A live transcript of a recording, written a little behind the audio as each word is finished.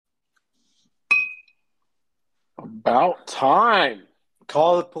About time.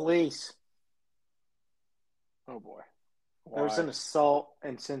 Call the police. Oh boy. There's an Why? assault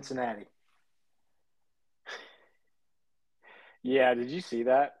in Cincinnati. Yeah, did you see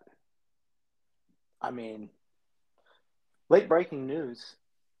that? I mean, late breaking news.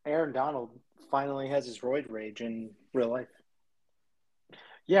 Aaron Donald finally has his roid rage in real life.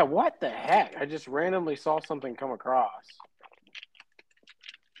 Yeah, what the heck? I just randomly saw something come across.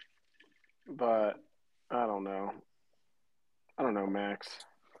 But I don't know. I don't know, Max.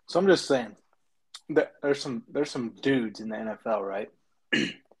 So I'm just saying, there's some dudes in the NFL, right?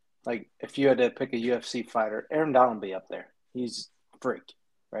 Like if you had to pick a UFC fighter, Aaron Donald would be up there. He's a freak,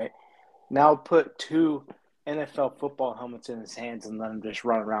 right? Now put two NFL football helmets in his hands and let him just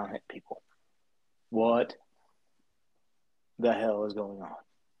run around and hit people. What the hell is going on?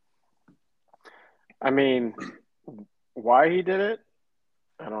 I mean, why he did it?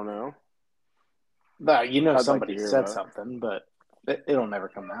 I don't know. But I'd like to somebody hear said about something, but it'll never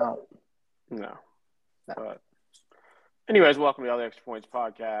come out. it. No. No. But anyways, welcome to All the Extra Points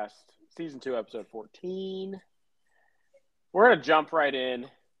podcast, season 2, episode 14. We're gonna jump right in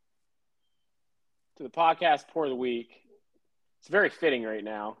to the podcast pour of the week. It's very fitting right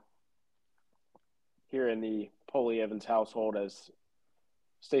now here in the Polly Evans household as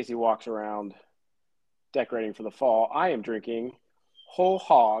Stacy walks around decorating for the fall. I am drinking Whole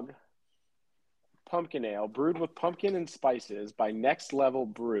Hog Pumpkin Ale brewed with pumpkin and spices by Next Level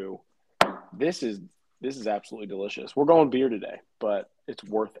Brew. This is absolutely delicious. We're going beer today, but it's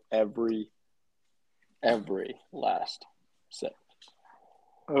worth every last sip.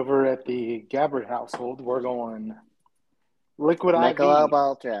 Over at the Gabbard household, we're going Liquid Michelob IV.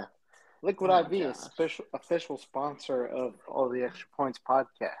 Ultra. Liquid Oh, IV is official sponsor of All the Extra Points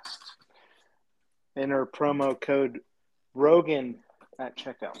podcast. Enter promo code Rogan at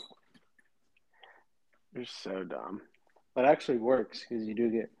checkout. You're so dumb. But it actually works because you do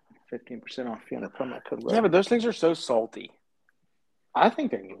get 15% off if you enter promo code Rogan. Yeah, but those things are so salty. I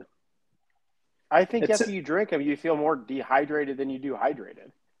think they're good. I think after you drink them, you feel more dehydrated than you do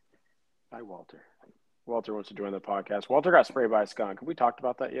hydrated. Hi, Walter. Walter wants to join the podcast. Walter got sprayed by a skunk. Have we talked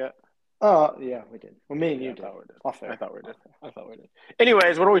about that yet? Oh, yeah, we did. Well, me and you I did. I thought we did.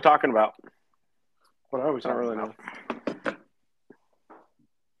 Anyways, what are we talking about? What are we talking really about?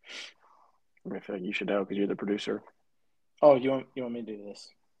 I feel like you should know because you're the producer. Oh, you want me to do this?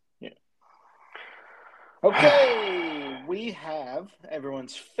 Yeah. Okay, we have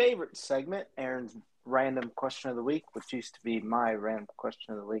everyone's favorite segment, Aaron's random question of the week, which used to be my random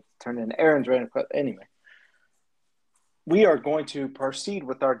question of the week, turned into Aaron's random question. Anyway, we are going to proceed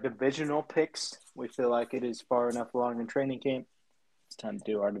with our divisional picks. We feel like it is far enough along in training camp. It's time to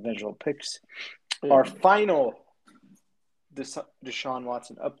do our divisional picks. Yeah. Our final Deshaun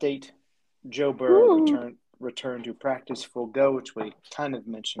Watson update. Joe Burrow return to practice full go, which we kind of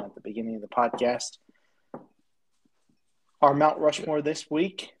mentioned at the beginning of the podcast. Our Mount Rushmore this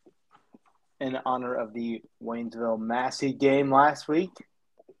week, in honor of the Waynesville-Massey game last week.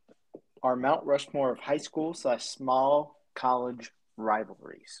 Our Mount Rushmore of high school / small college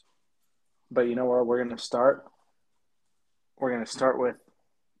rivalries. But you know where we're going to start? We're going to start with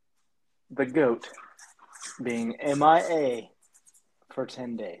the GOAT being MIA for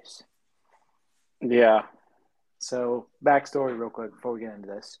 10 days. Yeah. So, backstory real quick before we get into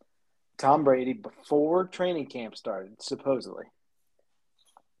this. Tom Brady, before training camp started, supposedly,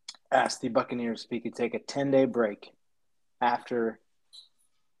 asked the Buccaneers if he could take a 10-day break after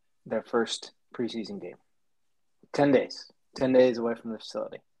their first preseason game. 10 days. 10 days away from the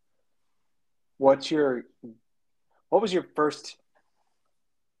facility. What was your first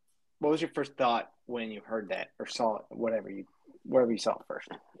thought when you heard that or saw it, wherever you saw it first?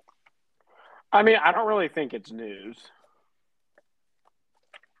 I mean, I don't really think it's news.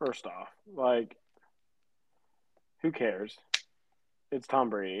 First off, like, who cares? It's Tom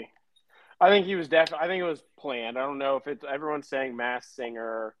Brady. I think he was I think it was planned. I don't know if it's everyone's saying Masked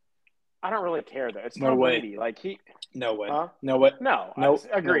Singer. I don't really care though. It's Tom Brady. Like No way. Huh? No way. No.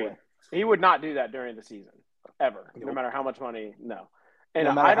 I agree. No way. He would not do that during the season ever. Nope. No matter how much money. No. And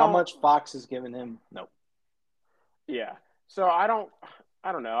no matter how much Fox is giving him. No. Yeah. So I don't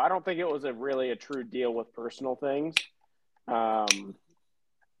know. I don't think it was really a true deal with personal things.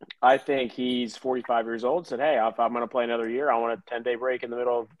 I think he's 45 years old. Said, hey, if I'm going to play another year, I want a 10-day break in the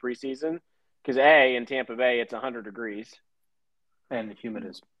middle of the preseason. Because A, in Tampa Bay, it's 100 degrees. And the humid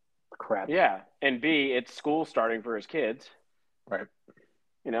is crap. Yeah. And B, it's school starting for his kids. Right.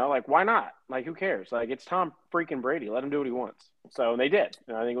 You know, like, why not? Like, who cares? Like, it's Tom freaking Brady. Let him do what he wants. So they did.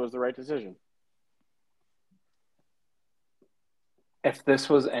 And I think it was the right decision. If this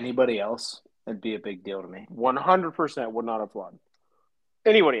was anybody else, It'd be a big deal to me. 100% would not have flown.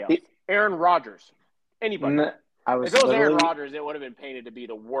 Anybody else? Aaron Rodgers. Anybody. If it was Aaron Rodgers, it would have been painted to be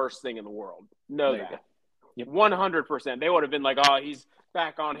the worst thing in the world. Know that. Yep. 100%. They would have been like, oh, he's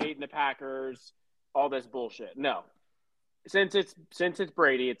back on hating the Packers, all this bullshit. No. Since it's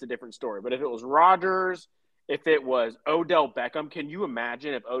Brady, it's a different story. But if it was Rodgers, if it was Odell Beckham, can you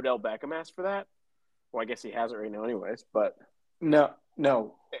imagine if Odell Beckham asked for that? Well, I guess he has it right now anyways, but No,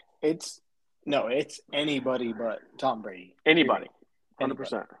 it's anybody but Tom Brady. Anybody.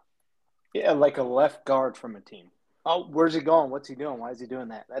 100%. Yeah, like a left guard from a team. Oh, where's he going? What's he doing? Why is he doing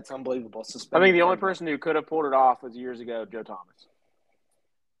that? That's unbelievable. I think the only person who could have pulled it off was years ago, Joe Thomas.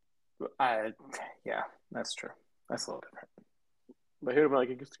 Yeah, that's true. That's a little different. But he would have been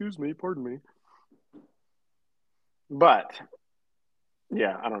like, excuse me, pardon me. But,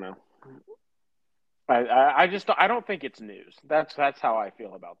 yeah, I don't know. I don't think it's news. That's how I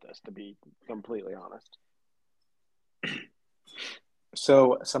feel about this, to be completely honest.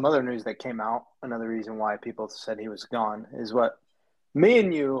 So some other news that came out, another reason why people said he was gone, is what me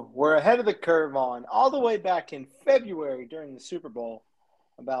and you were ahead of the curve on all the way back in February during the Super Bowl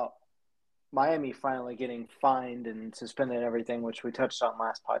about Miami finally getting fined and suspended and everything, which we touched on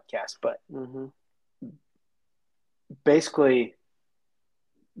last podcast. But basically,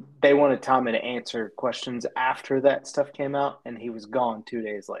 they wanted Tommy to answer questions after that stuff came out, and he was gone 2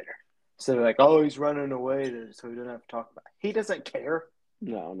 days later. So they're like, oh, he's running away, so he doesn't have to talk about it. He doesn't care.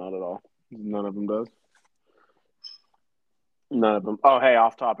 No, not at all. None of them does. None of them. Oh, hey,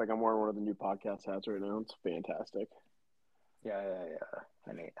 off topic. I'm wearing one of the new podcast hats right now. It's fantastic. Yeah.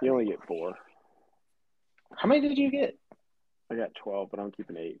 You only get 4. How many did you get? I got 12, but I'm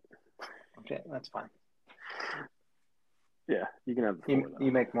keeping 8. Okay, that's fine. Yeah, you can have the 4.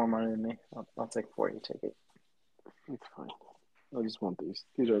 You make more money than me. I'll take 4. You take 8. It's fine. I just want these.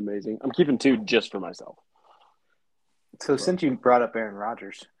 These are amazing. I'm keeping 2 just for myself. So since you brought up Aaron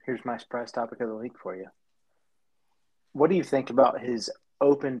Rodgers, here's my surprise topic of the week for you. What do you think about his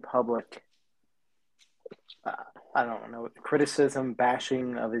open public, criticism,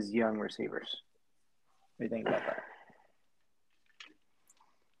 bashing of his young receivers? What do you think about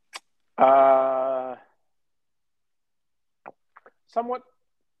that?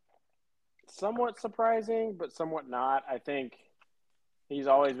 Somewhat surprising, but somewhat not. I think he's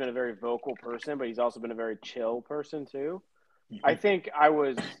always been a very vocal person, but he's also been a very chill person too. Mm-hmm. I think I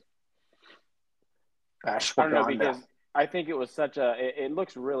was – I don't know, because I think it was it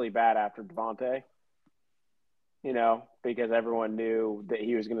looks really bad after Devontae, because everyone knew that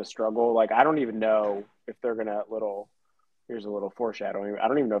he was going to struggle. Like, I don't even know if they're going to here's a little foreshadowing. I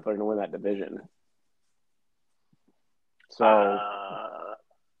don't even know if they're going to win that division. So I'll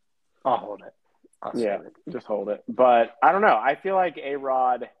hold it. Just hold it. But I don't know. I feel like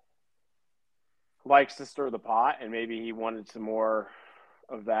A-Rod likes to stir the pot, and maybe he wanted some more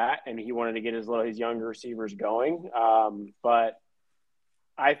of that, and he wanted to get his younger receivers going. But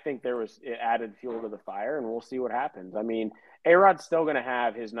I think there was added fuel to the fire, and we'll see what happens. I mean, A-Rod's still going to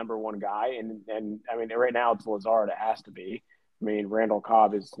have his number one guy, and I mean, right now it's Lazard. It has to be. I mean, Randall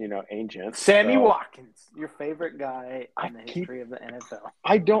Cobb is, ancient. Sammy Watkins, your favorite guy in the history of the NFL.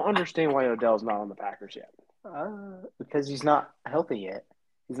 I don't understand why Odell's not on the Packers yet. Because he's not healthy yet.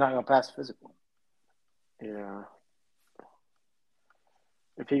 He's not going to pass physical. Yeah.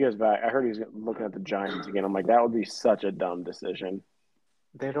 If he goes back, I heard he's looking at the Giants again. I'm like, that would be such a dumb decision.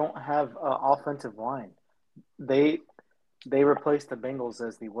 They don't have an offensive line. They replaced the Bengals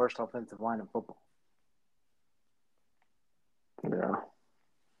as the worst offensive line in football. Yeah.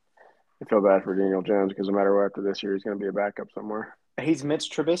 I feel bad for Daniel Jones because no matter what, after this year, he's going to be a backup somewhere. He's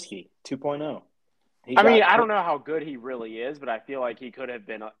Mitch Trubisky 2.0. I don't know how good he really is, but I feel like he could have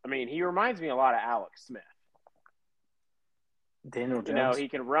been – he reminds me a lot of Alex Smith. Daniel Jones? He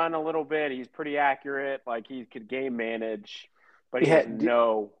can run a little bit. He's pretty accurate. Like, he could game manage, but he has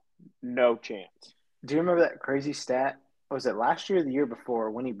no chance. Do you remember that crazy stat? Was it last year or the year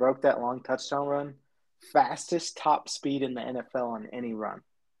before when he broke that long touchdown run? Fastest top speed in the NFL on any run.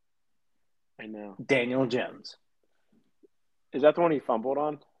 I know. Daniel Jones. Is that the one he fumbled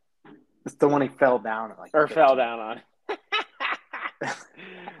on? It's the one he fell down on. Fell down on.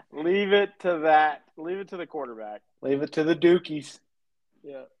 Leave it to that. Leave it to the quarterback. Leave it to the Dukies.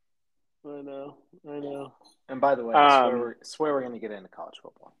 Yeah. I know. And by the way, I swear we're going to get into college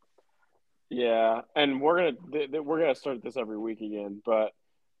football. Yeah, and we're gonna start this every week again. But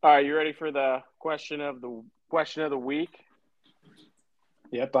all right, you ready for the question of the week?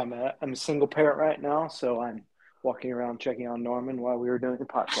 Yep, I'm a single parent right now, so I'm walking around checking on Norman while we were doing the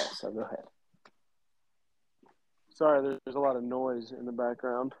podcast. So go ahead. Sorry, there's a lot of noise in the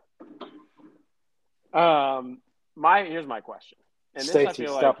background. Here's my question. And this I Stacey,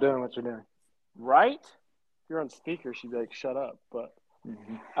 feel stop like doing what you're doing. right? If you're on speaker, she'd be like, shut up. But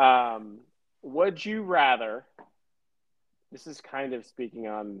would you rather this is kind of speaking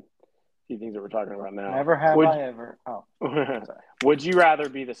on a few things that we're talking about now. Never have I ever. Oh. Would you rather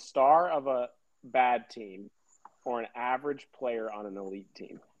be the star of a bad team or an average player on an elite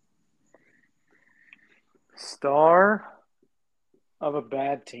team? Star of a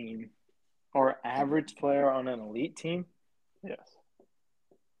bad team or average player on an elite team? Yes.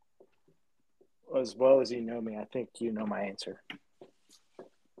 As well as you know me, I think you know my answer.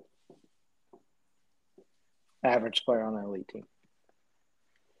 Average player on an elite team.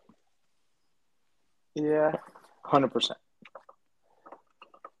 Yeah. 100%.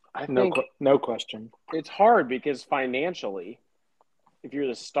 I think no question. It's hard because financially, if you're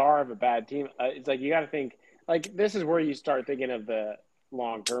the star of a bad team, it's like you got to think like this is where you start thinking of the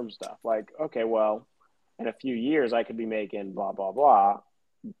long-term stuff. Like, okay, well, in a few years I could be making blah blah blah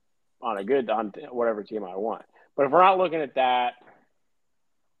on whatever team I want. But if we're not looking at that,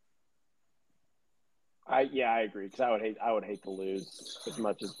 I agree because I would hate to lose as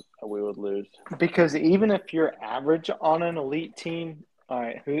much as we would lose. Because even if you're average on an elite team, all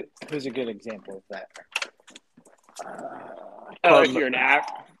right, who's a good example of that?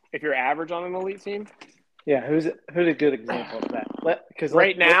 If you're average on an elite team, yeah, who's a good example of that?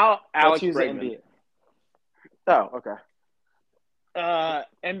 Alex use Bregman. NBA. Oh, okay.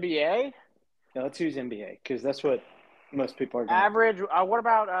 NBA. Yeah, let's use NBA because that's what most people are going average. What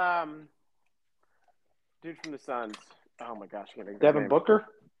about dude from the Suns? Oh my gosh, Devin Booker.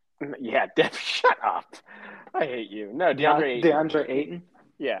 Yeah, shut up. I hate you. No, DeAndre Ayton.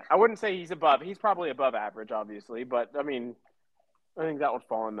 Yeah, I wouldn't say he's above. He's probably above average, obviously, but I mean, I think that would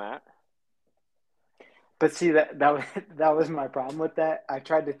fall in that. But see, that was my problem with that. I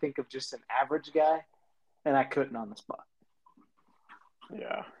tried to think of just an average guy, and I couldn't on the spot.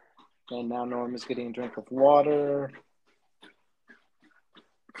 Yeah. And now Norm is getting a drink of water.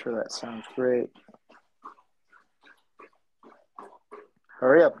 I'm sure that sounds great.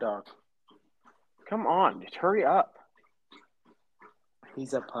 Hurry up, dog. Come on, just hurry up.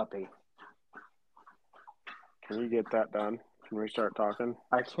 He's a puppy. Can you get that done? Can we start talking?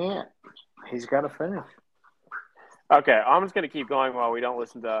 I can't. He's got to finish. Okay, I'm just going to keep going while we don't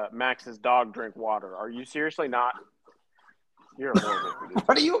listen to Max's dog drink water. Are you seriously not? You're a horrible producer.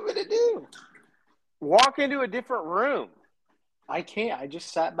 What do you want me to do? Walk into a different room. I can't. I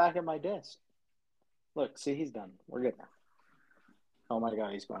just sat back at my desk. Look, see, he's done. We're good now. Oh, my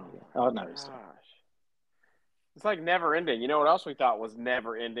God, he's going again. Oh, no, he's done. It's like never ending. You know what else we thought was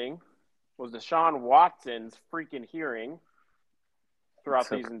never ending? Was Deshaun Watson's freaking hearing throughout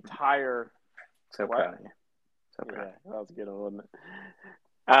these entire. So proud of you. So proud. Yeah, that was a good one, wasn't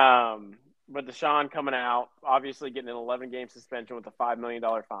it? But Deshaun coming out, obviously getting an 11-game suspension with a $5 million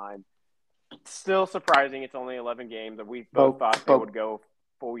fine. Still surprising. It's only 11 games. That we both thought they would go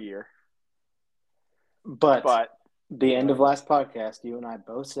full year. But the end of last podcast, you and I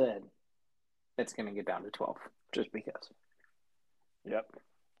both said it's going to get down to 12, just because. Yep.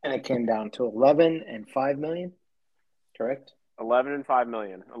 And it came down to 11 and $5 million, correct? 11 and $5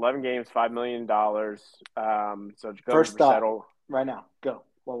 million. 11 games, $5 million. So first thought, settle right now. Go.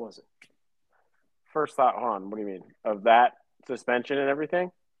 What was it? First thought, hold on. What do you mean? Of that suspension and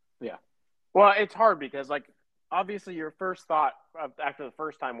everything? Yeah. Well, it's hard because, like, obviously your first thought after the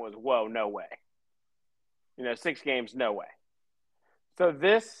first time was, whoa, no way. 6 games, no way. So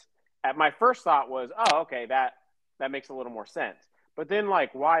my first thought was, oh, okay, that makes a little more sense. But then,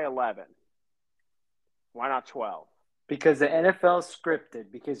 like, why 11? Why not 12? Because the NFL is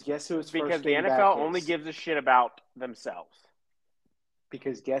scripted. Because guess who his first game back is? Because the NFL only gives a shit about themselves.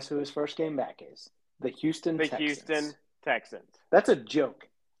 Because guess who his first game back is? The Houston Texans. That's a joke.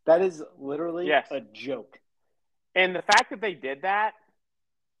 That is literally a joke. And the fact that they did that,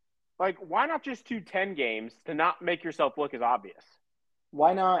 like, why not just do 10 games to not make yourself look as obvious?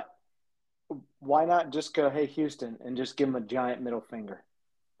 Why not just go, hey, Houston, and just give them a giant middle finger?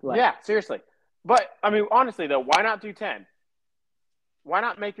 Yeah, seriously. But, I mean, honestly, though, why not do 10? Why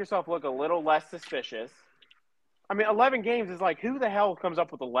not make yourself look a little less suspicious? I mean, 11 games is like, who the hell comes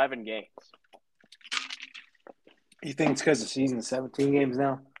up with 11 games? You think it's because the season's 17 games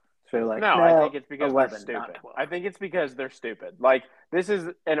now? So like, no, I think it's because 11, they're stupid. I think it's because they're stupid. Like, this is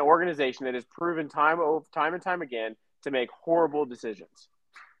an organization that has proven time and time again to make horrible decisions.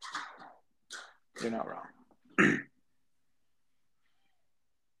 You're not wrong.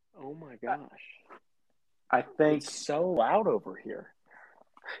 Oh, my gosh. I think it's so loud over here.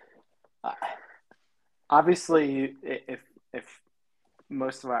 Obviously, if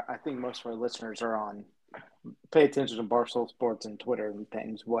I think most of our listeners are on. Pay attention to Barstool Sports and Twitter and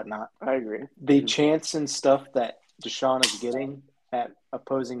things, whatnot. I agree. The chants and stuff that Deshaun is getting at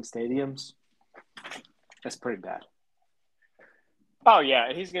opposing stadiums, that's pretty bad. Oh,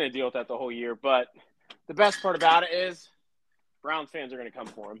 yeah, he's going to deal with that the whole year. But the best part about it is Browns fans are going to come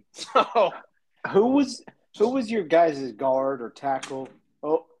for him. So who was your guys' guard or tackle?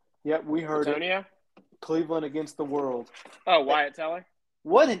 Oh, yeah, we heard Antonio? it. Cleveland against the world. Oh, Wyatt Teller?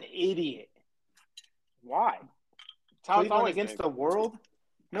 What an idiot. Why? Cleveland against the world?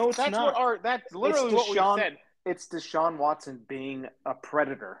 No, it's not. That's literally what we said. It's Deshaun Watson being a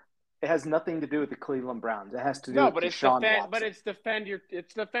predator. It has nothing to do with the Cleveland Browns. It has to do with Deshaun Watson. But it's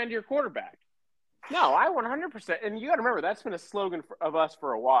defend your quarterback. No, I 100%. And you got to remember, that's been a slogan of us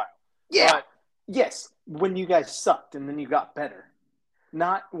for a while. Yeah. Yes, when you guys sucked and then you got better.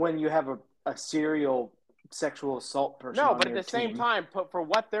 Not when you have a serial sexual assault person. No, but at the same time, for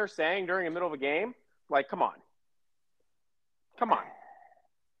what they're saying during the middle of a game, like, come on. Come on.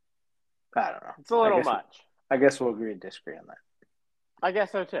 I don't know. It's a little much. I guess we'll agree and disagree on that. I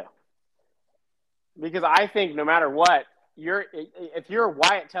guess so, too. Because I think no matter what, if you're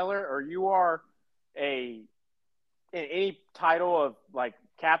Wyatt Teller or you are in any title of, like,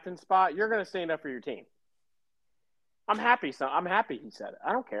 captain spot, you're going to stand up for your team. I'm happy he said it.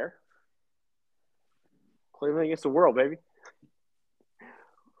 I don't care. Cleveland against the world, baby.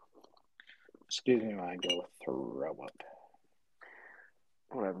 Excuse me when I go throw up.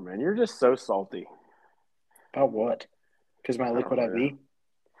 Whatever, man. You're just so salty. About what? Because my liquid IV?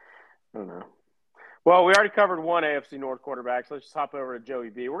 I don't know. Well, we already covered one AFC North quarterback, so let's just hop over to Joey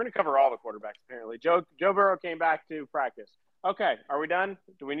B. We're going to cover all the quarterbacks, apparently. Joe Burrow came back to practice. Okay, are we done?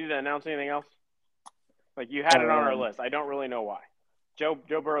 Do we need to announce anything else? Like, you had it on our list. I don't really know why. Joe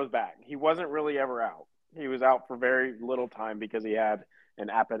Burrow's back. He wasn't really ever out. He was out for very little time because he had an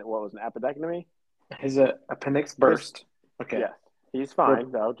appendectomy? His appendix burst. Okay. Yeah. He's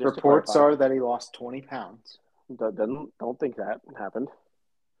fine, though. Reports are that he lost 20 pounds. Don't think that happened.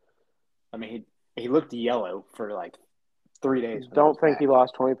 I mean, he looked yellow for like 3 days. Don't think he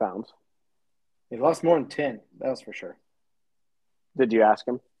lost 20 pounds. He lost more than 10. That was for sure. Did you ask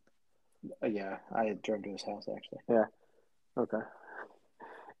him? Yeah, I drove to his house, actually. Yeah. Okay.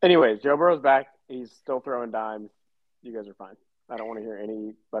 Anyways, Joe Burrow's back. He's still throwing dimes. You guys are fine. I don't want to hear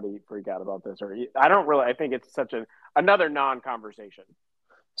anybody freak out about this. I think it's such another non-conversation.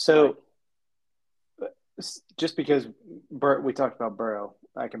 So, just because we talked about Burrow,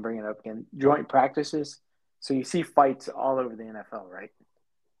 I can bring it up again. Joint practices. So you see fights all over the NFL, right?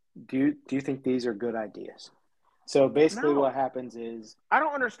 Do you think these are good ideas? So basically, what happens is I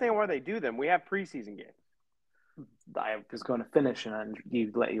don't understand why they do them. We have preseason games. I was going to finish and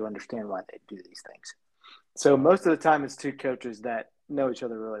let you understand why they do these things. So most of the time, it's two coaches that know each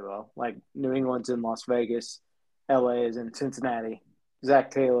other really well. Like New England's in Las Vegas, LA is in Cincinnati.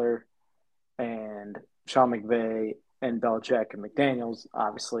 Zach Taylor and Sean McVay and Belichick and McDaniels,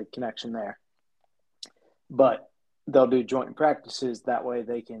 obviously connection there. But they'll do joint practices. That way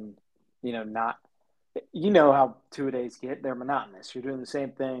they can, not – you know how two-a-days get. They're monotonous. You're doing the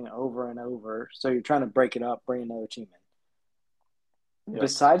same thing over and over. So you're trying to break it up, bring another team in. Yep.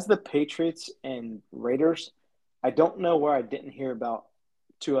 Besides the Patriots and Raiders, I don't know where I didn't hear about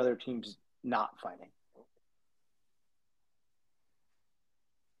two other teams not fighting.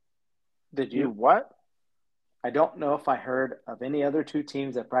 Did you? What? I don't know if I heard of any other two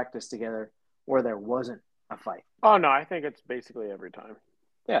teams that practiced together where there wasn't a fight. Oh, no, I think it's basically every time.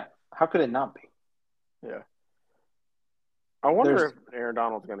 Yeah. How could it not be? Yeah. I wonder if Aaron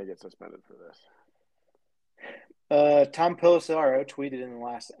Donald's going to get suspended for this. Tom Pelissero tweeted in the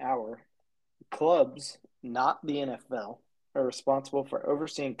last hour, clubs, not the NFL, are responsible for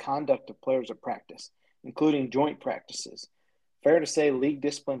overseeing conduct of players at practice, including joint practices. Fair to say league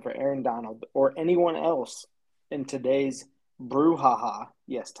discipline for Aaron Donald or anyone else in today's brouhaha,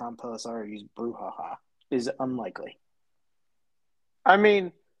 yes, Tom Pelissero used brouhaha, is unlikely. I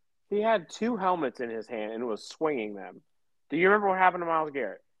mean, he had two helmets in his hand and was swinging them. Do you remember what happened to Myles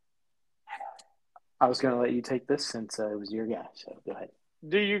Garrett? I was going to let you take this since it was your guy, so go ahead.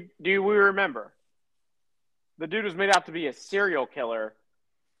 Do we remember? The dude was made out to be a serial killer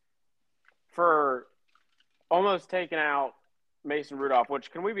for almost taking out Mason Rudolph, which,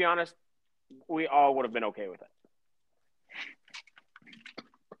 can we be honest, we all would have been okay with it.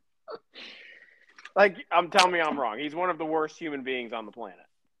 Like, tell me I'm wrong. He's one of the worst human beings on the planet.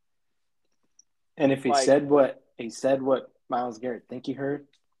 And if he said what Myles Garrett think he heard?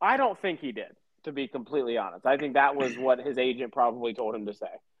 I don't think he did, to be completely honest. I think that was what his agent probably told him to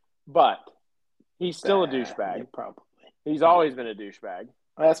say. But he's still a douchebag. Yeah, probably. He's always been a douchebag.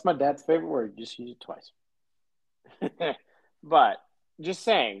 That's my dad's favorite word. Just use it twice. But just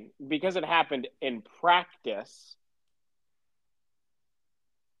saying, because it happened in practice,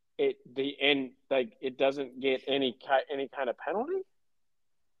 it doesn't get any kind of penalty.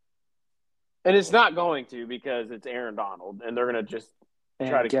 And it's not going to because it's Aaron Donald, and they're going to just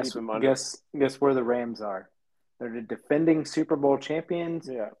try to keep him under. Guess where the Rams are? They're the defending Super Bowl champions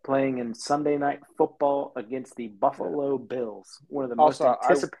playing in Sunday Night Football against the Buffalo Bills, one of the most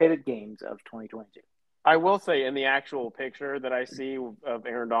anticipated games of 2022. I will say, in the actual picture that I see of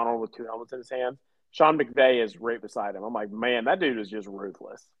Aaron Donald with two helmets in his hands, Sean McVay is right beside him. I'm like, man, that dude is just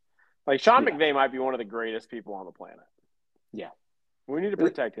ruthless. Like, Sean McVay might be one of the greatest people on the planet. Yeah. We need to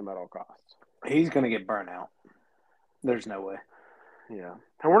protect him at all costs. He's going to get burnt out. There's no way. Yeah.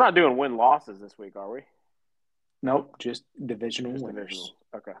 And we're not doing win-losses this week, are we? Nope, just divisional winners. Divisional.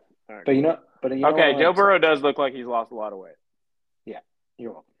 Okay. All right. But you know okay, Joe Burrow does look like he's lost a lot of weight. Yeah,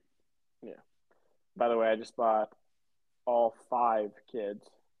 you're welcome. Yeah. By the way, I just bought all 5 kids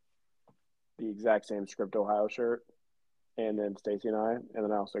the exact same Script Ohio shirt, and then Stacy and I, and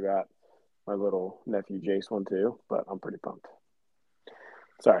then I also got my little nephew Jace one too, but I'm pretty pumped.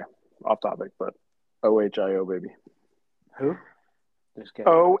 Sorry, off topic, but OHIO, baby. Who?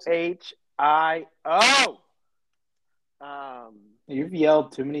 OHIO. You've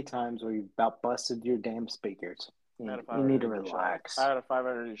yelled too many times where you've about busted your damn speakers. You need to relax. I had a 5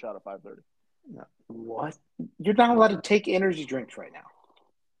 energy shot at 5:30. No. What? You're not allowed to take energy drinks right now.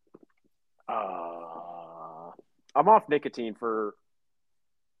 I'm off nicotine for.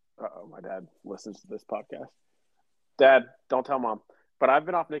 My dad listens to this podcast. Dad, don't tell Mom. But I've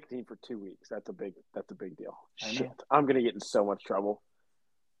been off nicotine for 2 weeks. That's a big deal. Shit, I'm gonna get in so much trouble.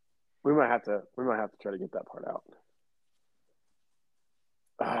 We might have to try to get that part out.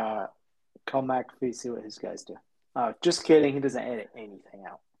 Call McAfee, see what his guys do. Just kidding. He doesn't edit anything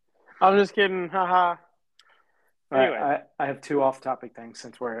out. I'm just kidding. Haha. Anyway, right, I have 2 off-topic things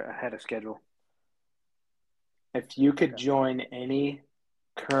since we're ahead of schedule. If you could join any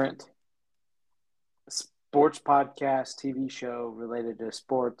current sports podcast, TV show related to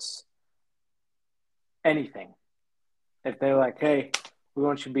sports, anything, if they're like, hey, we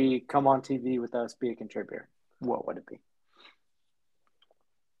want you to come on TV with us, be a contributor, what would it be?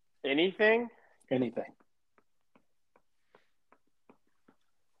 Anything? Anything.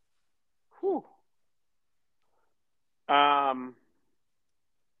 Whew.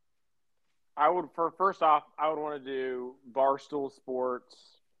 First off, I would want to do Barstool Sports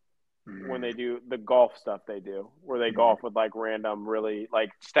when they do the golf stuff they do, where they golf with like random, really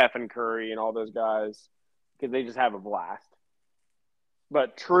like Stephen Curry and all those guys, because they just have a blast.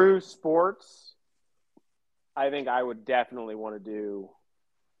 But true sports, I think I would definitely want to do.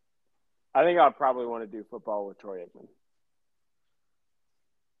 I think I'd probably want to do football with Troy Aikman.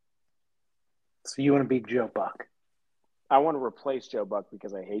 So you want to be Joe Buck? I want to replace Joe Buck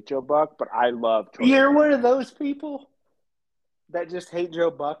because I hate Joe Buck, but I love Troy. You're one of those people that just hate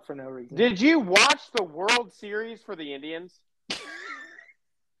Joe Buck for no reason. Did you watch the World Series for the Indians?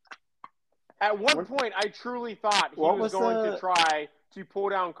 At one point, I truly thought he was going to try to pull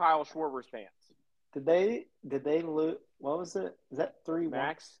down Kyle Schwarber's pants. Did they lose? What was it? Is that 3-1?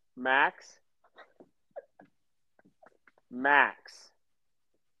 Max.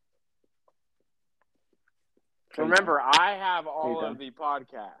 Remember, I have all of the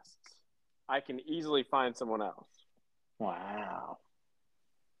podcasts. I can easily find someone else. Wow.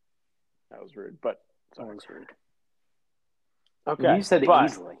 That was rude, but that was rude. Okay. You said it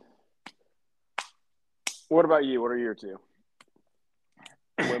easily. What about you? What are your 2?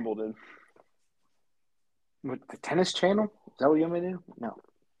 Wimbledon. With the tennis channel? Is that what you want me to do? No.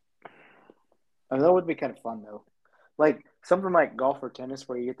 I mean, that would be kind of fun, though. Like, something like golf or tennis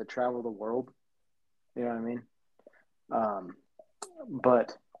where you get to travel the world. You know what I mean?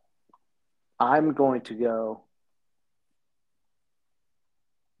 But I'm going to go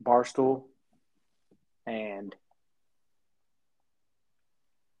Barstool, and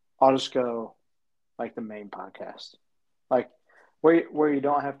I'll just go like the main podcast, like where you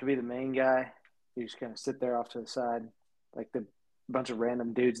don't have to be the main guy. You just kind of sit there off to the side, like the bunch of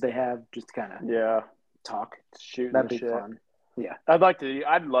random dudes they have, just kind of talk. Shooting That'd be shit. fun. Yeah, I'd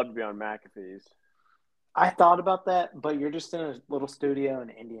love to be on McAfee's. I thought about that, but you're just in a little studio in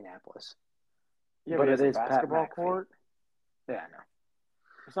Indianapolis. Yeah, but it is basketball court. Yeah, I know.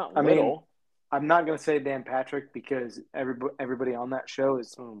 It's not little. I mean, I'm not going to say Dan Patrick because everybody on that show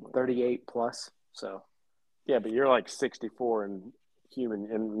is 38 plus. So, yeah, but you're like 64 in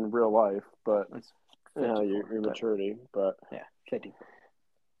real life, but your maturity. But yeah, 50.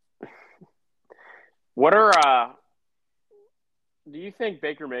 What are Do you think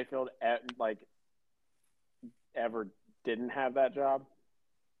Baker Mayfield ever didn't have that job?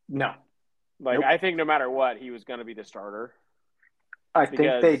 No. Like Nope. I think no matter what, he was going to be the starter. I think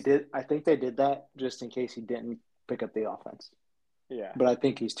they Because did. I think they did that just in case he didn't pick up the offense. yeah, But I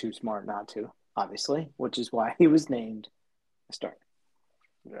think he's too smart not to, obviously, which is why he was named a starter.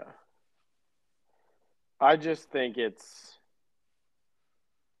 yeah. I just think it's.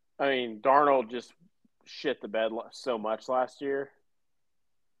 I mean, Darnold just shit the bed so much last year,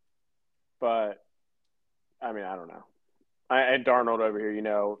 but I mean, I don't know. And Darnold over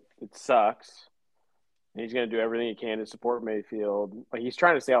here, it sucks. He's going to do everything he can to support Mayfield. Like he's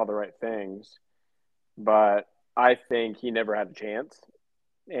trying to say all the right things, but I think he never had a chance.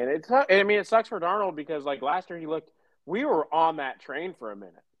 And it sucks for Darnold because like last year we were on that train for a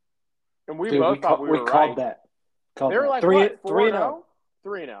minute, and we Dude, both thought we we were called right. that. They were like three what, three 4-0?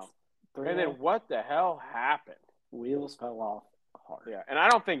 3-0. 3-0. And then what the hell happened? Wheels fell off hard. Yeah, and I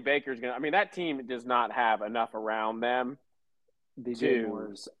don't think Baker's gonna. I mean, that team does not have enough around them. DJ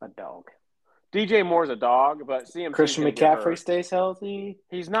Moore's a dog. DJ Moore's a dog, but CMC Christian McCaffrey stays healthy.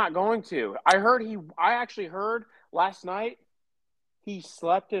 He's not going to. I actually heard last night he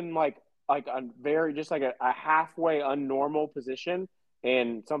slept in like a very just like a halfway unnormal position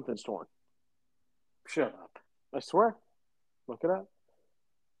and something's torn. Shut up. I swear. Look it up.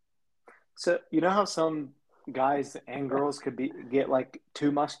 So you know how some guys and girls could get like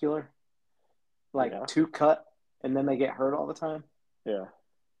too muscular, like too cut, and then they get hurt all the time? Yeah.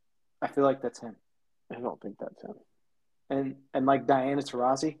 I feel like that's him. I don't think that's him. And like Diana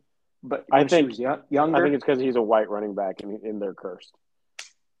Taurasi, but I think she was younger. I think it's because he's a white running back and they're cursed.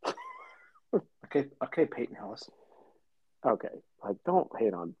 Okay, Peyton Hillis. Okay, like don't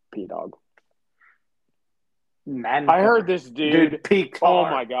hate on P-Dog. Madden I heard this dude oh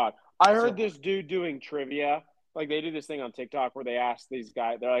my god! I heard this dude doing trivia. Like they do this thing on TikTok where they ask these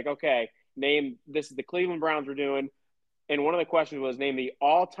guys. They're like, "Okay, name this is the Cleveland Browns were doing," and one of the questions was name the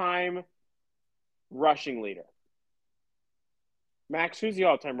all-time rushing leader. Max, who's the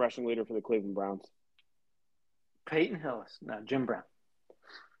all-time rushing leader for the Cleveland Browns? Peyton Hillis. No, Jim Brown.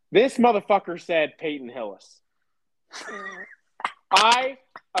 This motherfucker said Peyton Hillis. I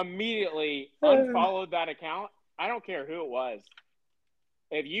immediately unfollowed that account. I don't care who it was.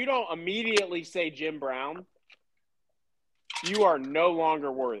 If you don't immediately say Jim Brown, you are no longer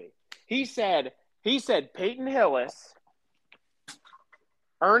worthy. He said Peyton Hillis,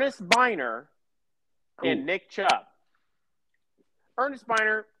 Ernest Biner, and Nick Chubb. Ernest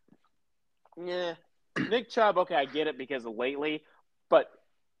Biner, yeah. Nick Chubb, okay, I get it because of lately. But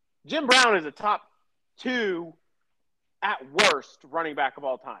Jim Brown is a top 2 at worst running back of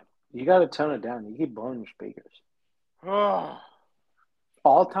all time. You got to tone it down. You keep blowing your speakers.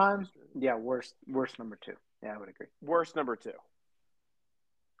 All time? Yeah, worst number 2. Yeah, I would agree. Worst number 2.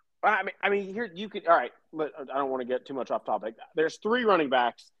 I mean, here you could. All right, I don't want to get too much off topic. There's 3 running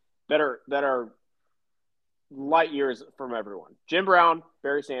backs that are light years from everyone: Jim Brown,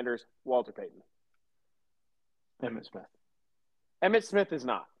 Barry Sanders, Walter Payton. Emmitt Smith. Emmitt Smith is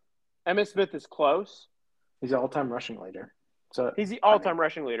not. Emmitt Smith is close. He's the all-time rushing leader. So he's the all-time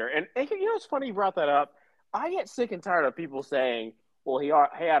rushing leader. And it's funny you brought that up. I get sick and tired of people saying, well, he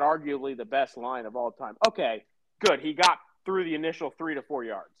had arguably the best line of all time. Okay, good. He got through the initial 3 to 4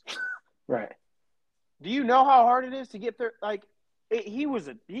 yards. Right. Do you know how hard it is to get there? Like,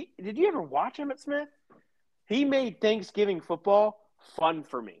 did you ever watch Emmitt Smith? He made Thanksgiving football fun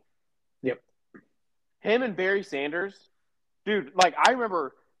for me. Yep. Him and Barry Sanders, dude, like I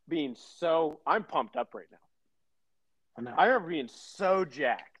remember being I'm pumped up right now. I know. I remember being so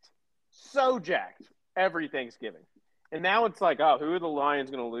jacked every Thanksgiving. And now it's like, oh, who are the Lions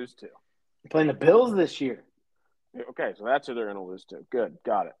going to lose to? They're playing the Bills this year. Okay, so that's who they're going to lose to. Good,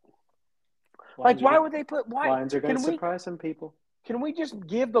 got it. Lions why would they put – why? Lions are going to surprise some people. Can we just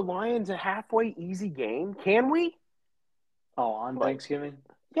give the Lions a halfway easy game? Can we? Oh, on Thanksgiving?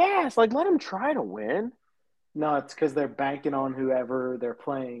 Yes, let them try to win. No, it's because they're banking on whoever they're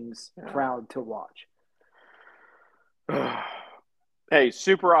playing's crowd to watch. Hey,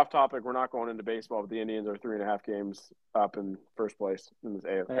 super off topic. We're not going into baseball, but the Indians are 3.5 games up in first place in this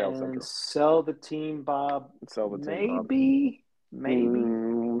AL Central. Sell the team, Bob. Sell the team, Bob. Maybe.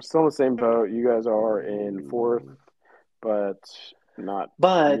 Still in the same boat. You guys are in 4th, but not.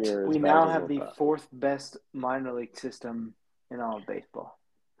 But we now have the 4th best minor league system in all of baseball.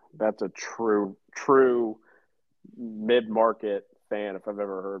 That's a true mid-market fan if I've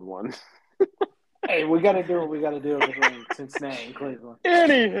ever heard one. Hey, we got to do what we got to do between Cincinnati and Cleveland.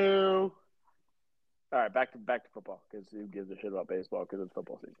 Anywho. All right, back to football because who gives a shit about baseball because it's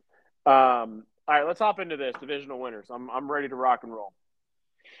football season. All right, let's hop into this divisional winners. I'm ready to rock and roll.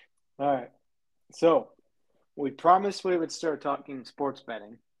 All right. So we promised we would start talking sports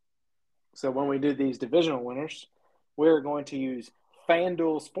betting. So when we do these divisional winners, we're going to use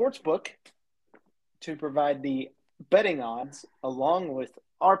FanDuel Sportsbook to provide the betting odds along with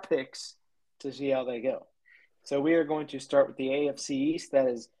our picks to see how they go. So we are going to start with the AFC East. That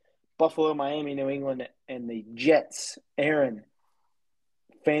is Buffalo, Miami, New England, and the Jets. Aaron,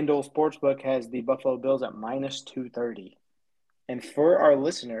 FanDuel Sportsbook has the Buffalo Bills at minus 230. And for our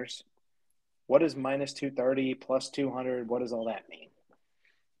listeners, what is minus 230 plus 200? What does all that mean?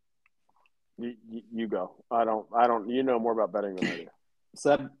 You go. I don't. You know more about betting than I do.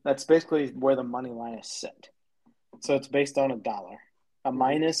 So that's basically where the money line is set. So it's based on $1. A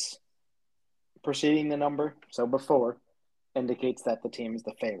minus preceding the number, so before, indicates that the team is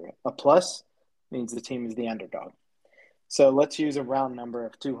the favorite. A plus means the team is the underdog. So let's use a round number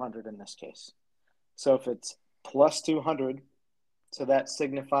of 200 in this case. So if it's plus 200, so that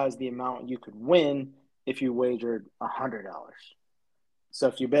signifies the amount you could win if you wagered $100. So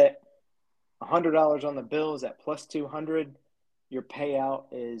if you bet $100 on the Bills at plus 200, your payout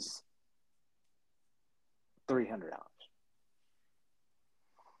is $300.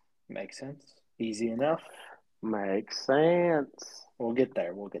 Makes sense? Easy enough? Makes sense. We'll get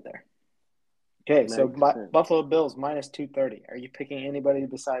there. Okay, so Buffalo Bills minus 230. Are you picking anybody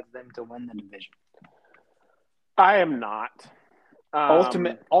besides them to win the division? I am not.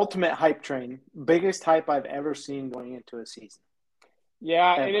 Ultimate hype train. Biggest hype I've ever seen going into a season.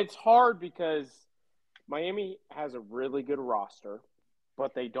 Yeah, ever. And it's hard because Miami has a really good roster,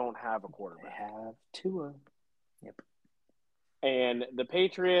 but they don't have a quarterback. They have Tua. Yep. And the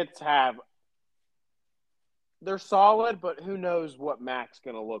Patriots they're solid, but who knows what Mac's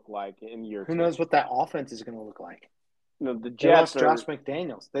going to look like in year 2. Who knows what that offense is going to look like? No, the Jets they lost Josh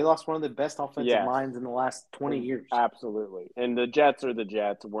McDaniels. They lost one of the best offensive minds in the last 20 years. Absolutely. And the Jets are the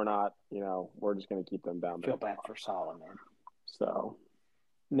Jets. We're not, we're just going to keep them down there. Feel bad for Saleh, man. So,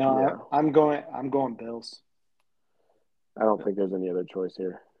 no, yeah. I'm going Bills. I don't think there's any other choice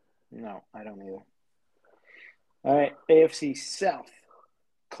here. No, I don't either. All right, AFC South.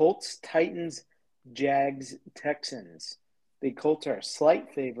 Colts, Titans, Jags, Texans. The Colts are a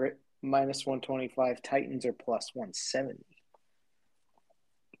slight favorite, minus 125. Titans are plus 170.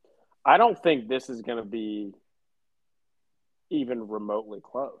 I don't think this is going to be even remotely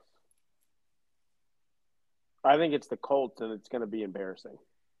close. I think it's the Colts, and it's going to be embarrassing.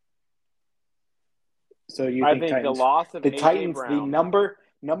 So you think Titans, the loss of the AJ Titans, Brown, the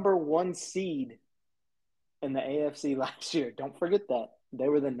number one seed in the AFC last year. Don't forget that. They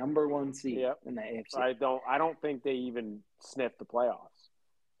were the number one seed in the AFC. I don't think they even sniffed the playoffs.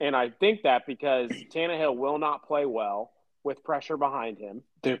 And I think that because Tannehill will not play well with pressure behind him.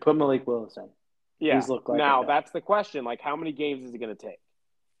 Dude, put Malik Willis in. Yeah. He's looked like now, that's the question. Like, how many games is it going to take?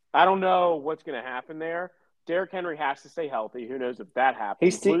 I don't know what's going to happen there. Derrick Henry has to stay healthy. Who knows if that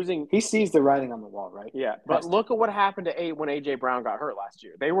happens? He sees the writing on the wall, right? Yeah. But look at what happened to when A.J. Brown got hurt last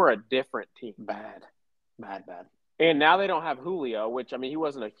year. They were a different team. Bad. And now they don't have Julio, which, I mean, he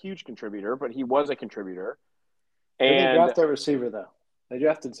wasn't a huge contributor, but he was a contributor. And they drafted a receiver, though. They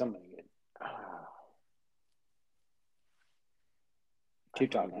drafted somebody good.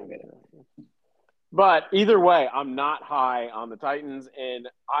 Keep talking. I'll get it. But either way, I'm not high on the Titans, and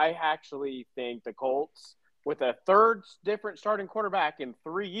I actually think the Colts, with a third different starting quarterback in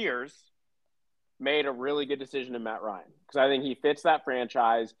 3 years, made a really good decision in Matt Ryan because I think he fits that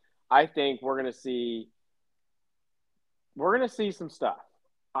franchise. I think we're going to see some stuff.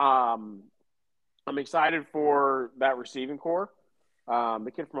 I'm excited for that receiving core.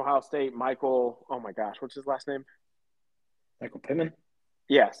 The kid from Ohio State, Michael. Oh my gosh, what's his last name? Michael Pittman.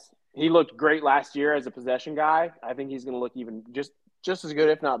 Yes, he looked great last year as a possession guy. I think he's going to look even just as good,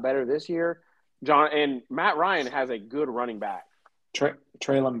 if not better, this year. And Matt Ryan has a good running back.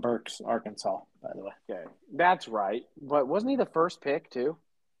 Traylon Burks, Arkansas, by the way. Okay, that's right. But wasn't he the first pick too?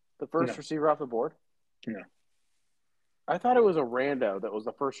 The first receiver off the board? No. I thought it was a rando that was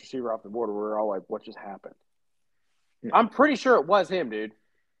the first receiver off the board. We were all like, what just happened? No. I'm pretty sure it was him, dude.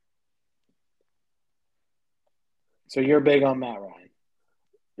 So you're big on Matt Ryan.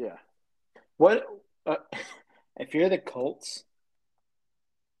 Yeah. What if you're the Colts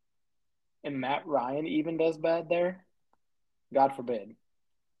and Matt Ryan even does bad there? God forbid.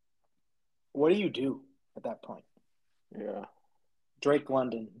 What do you do at that point? Yeah. Drake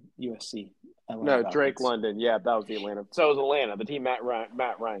London, USC. No, Drake London. Yeah, that was the Atlanta. So it was Atlanta, the team Matt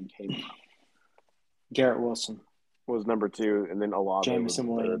Ryan came from. Garrett Wilson was number 2, and then Olave Jameson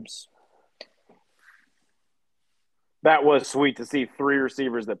Williams. That was sweet to see 3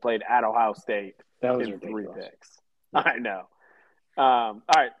 receivers that played at Ohio State That was in 3 ridiculous. picks. I know. All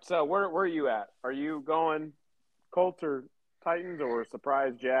right, so where are you at? Are you going Colts or Titans or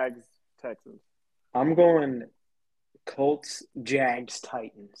surprise Jags Texans? I'm going Colts, Jags,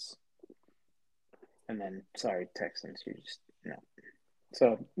 Titans. And then, sorry, Texans. You just, no.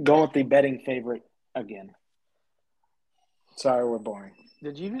 So, going with the betting favorite again. Sorry, we're boring.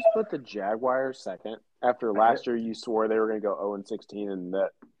 Did you just put the Jaguars second after last year you swore they were going to go 0-16 and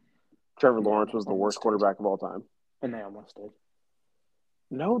that Trevor Lawrence was the worst quarterback of all time? And they almost did.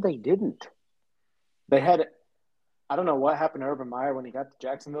 No, they didn't. They had – I don't know what happened to Urban Meyer when he got to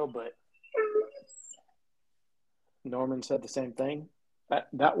Jacksonville, but Norman said the same thing.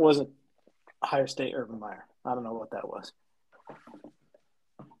 That wasn't Ohio State Urban Meyer. I don't know what that was.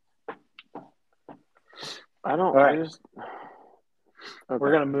 I don't. All right. Okay.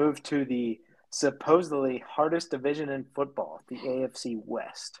 We're going to move to the supposedly hardest division in football, the AFC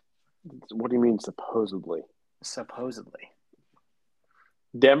West. What do you mean supposedly? Supposedly.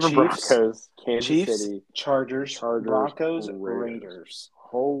 Denver Chiefs, Broncos, Kansas Chiefs, City, Chargers, Broncos, Raiders.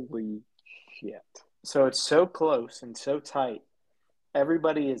 Holy shit. So it's so close and so tight.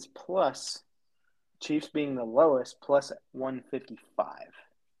 Everybody is plus, Chiefs being the lowest, plus 155.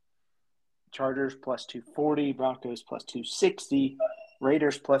 Chargers plus 240, Broncos plus 260,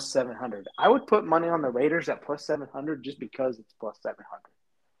 Raiders plus 700. I would put money on the Raiders at plus 700 just because it's plus 700.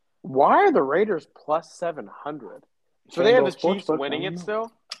 Why are the Raiders plus 700? So they have the Chiefs winning it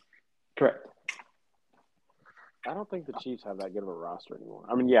still? Correct. I don't think the Chiefs have that good of a roster anymore.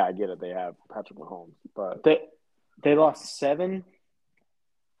 I mean, yeah, I get it. They have Patrick Mahomes, but they lost seven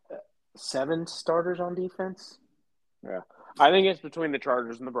starters on defense. Yeah, I think it's between the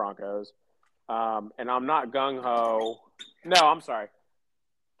Chargers and the Broncos. And I'm not gung-ho. No, I'm sorry.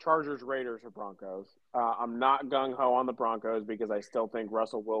 Chargers, Raiders, or Broncos. I'm not gung-ho on the Broncos because I still think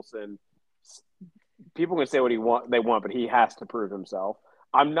Russell Wilson – people can say what they want, but he has to prove himself.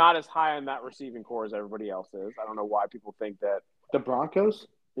 I'm not as high on that receiving core as everybody else is. I don't know why people think that. The Broncos?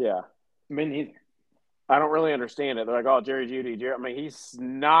 Yeah. Me neither. I don't really understand it. They're like, oh, Jerry Jeudy. I mean, he's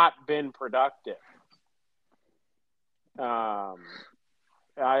not been productive. I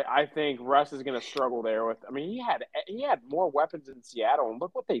think Russ is going to struggle there with. I mean, he had more weapons in Seattle, and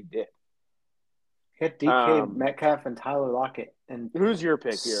look what they did. Hit DK Metcalf and Tyler Lockett, and who's your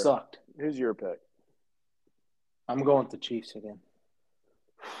pick here? Sucked. Who's your pick? I'm going with the Chiefs again.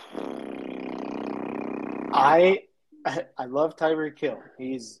 I love Tyreek Hill.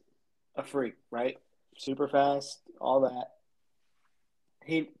 He's a freak, right? Super fast, all that.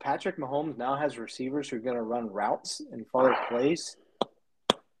 Patrick Mahomes now has receivers who are going to run routes and follow plays.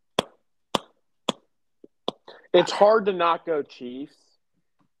 It's hard to not go Chiefs,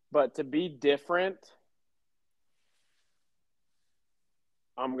 but to be different,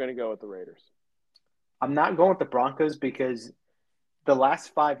 I'm going to go with the Raiders. I'm not going with the Broncos because the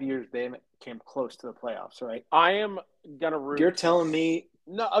last 5 years they came close to the playoffs, right? I am going to root. You're telling me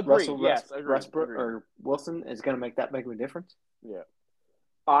no, agree. Westbrook or Wilson is going to make that big of a difference? Yeah.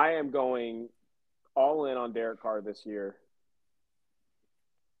 I am going all in on Derek Carr this year.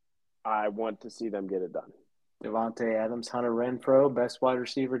 I want to see them get it done. Devontae Adams, Hunter Renfrow, best wide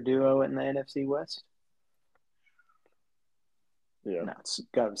receiver duo in the NFC West. Yeah. No, it's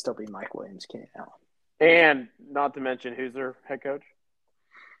got to still be Mike Williams, Keenan Allen. And not to mention, who's their head coach?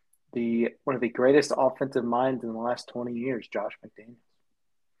 One of the greatest offensive minds in the last 20 years, Josh McDaniels.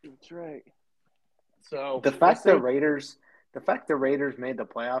 That's right. So the fact the Raiders made the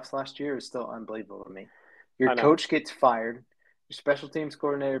playoffs last year is still unbelievable to me. Your coach gets fired. Your special teams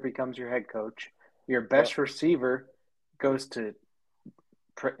coordinator becomes your head coach. Your best receiver goes to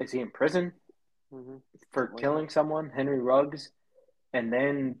 – is he in prison for killing someone, Henry Ruggs? And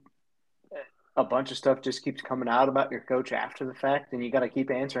then a bunch of stuff just keeps coming out about your coach after the fact, and you got to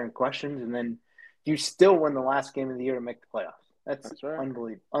keep answering questions, and then you still win the last game of the year to make the playoffs. That's right.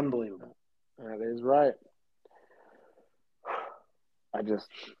 Unbelievable. That is right. I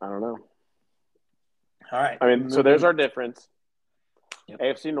don't know. All right. I mean, so there's our difference. Yep.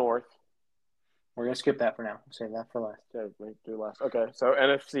 AFC North. We're going to skip that for now. Save that for last. Yeah, do last. Okay, so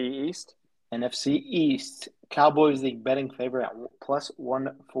NFC East. NFC East. Cowboys, the betting favorite at plus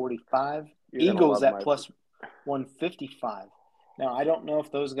 145. Eagles at plus 155. Now, I don't know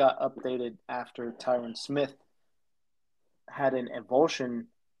if those got updated after Tyron Smith had an avulsion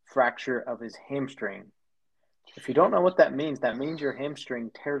fracture of his hamstring. If you don't know what that means your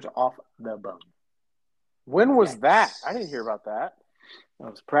hamstring tears off the bone. When was that? I didn't hear about that. It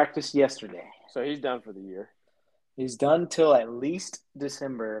was practiced yesterday. So he's done for the year. He's done till at least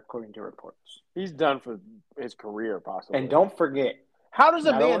December, according to reports. He's done for his career, possibly. And don't forget, how does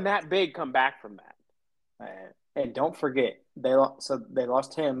a man that big come back from that? And don't forget, they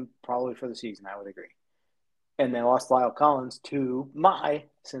lost him probably for the season. I would agree. And they lost Lyle Collins to my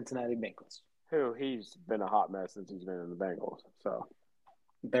Cincinnati Bengals. Who he's been a hot mess since he's been in the Bengals. So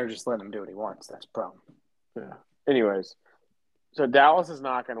they're just letting him do what he wants. That's the problem. Yeah. Anyways, so Dallas is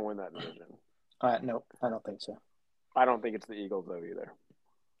not going to win that division. No, I don't think so. I don't think it's the Eagles, though, either.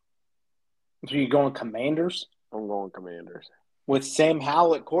 So you going Commanders? I'm going Commanders. With Sam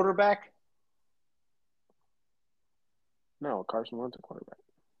Howell at quarterback? No, Carson Wentz at quarterback.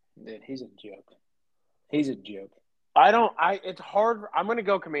 Dude, he's a joke. He's a joke. It's hard. I'm going to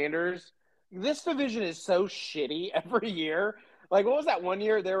go Commanders. This division is so shitty every year. Like, what was that one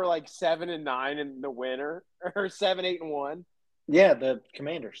year? They were like 7-9 in the winner, or 7-8-1. Yeah, the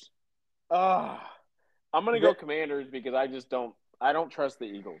Commanders. I'm going to go Commanders because I don't trust the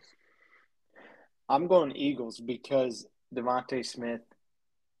Eagles. I'm going Eagles because Devontae Smith,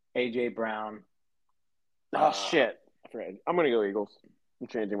 A.J. Brown. Oh, shit. I'm going to go Eagles. I'm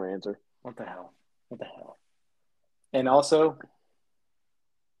changing my answer. What the hell? And also,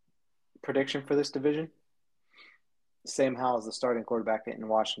 prediction for this division, Sam Howell is the starting quarterback in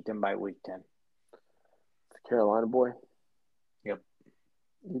Washington by week 10. Carolina boy? Yep.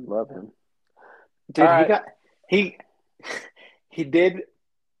 You love him. Dude, he did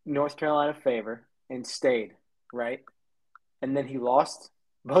North Carolina a favor and stayed, right? And then he lost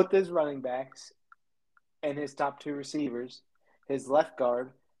both his running backs and his top two receivers, his left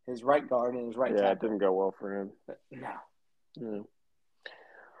guard, his right guard, and his right tackle. Yeah, it didn't go well for him. No.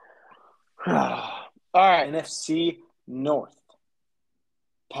 All right. NFC North.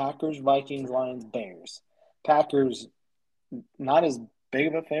 Packers, Vikings, Lions, Bears. Packers, not as big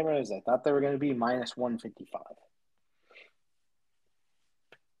of a favorite as I thought they were going to be, minus 155.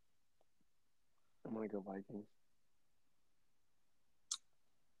 I'm going to go Vikings.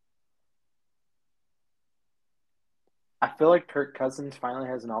 I feel like Kirk Cousins finally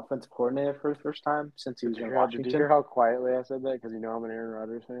has an offensive coordinator for the first time since he was in Washington. Did you hear how quietly I said that? Because I'm an Aaron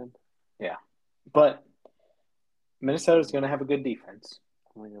Rodgers fan. Yeah. But Minnesota's going to have a good defense.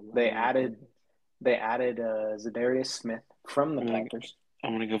 They added Zadarius Smith from the Packers.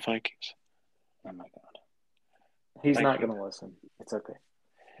 I'm going to go Vikings. Oh, my God. He's not going to listen. It's okay.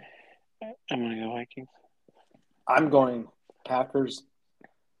 I'm going to go Vikings. I'm going Packers,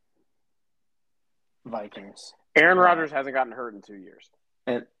 Vikings. Aaron Rodgers hasn't gotten hurt in 2 years.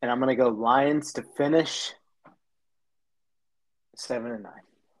 And I'm going to go Lions to finish 7-9.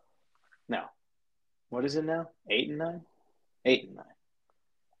 No. What is it now? 8-9? 8-9.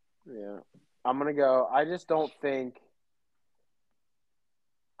 Yeah. I'm going to go. I don't think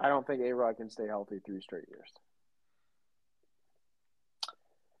A-Rod can stay healthy 3 straight years.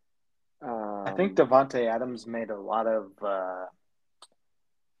 I think Devontae Adams made a lot of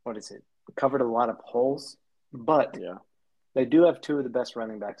covered a lot of holes, but they do have 2 of the best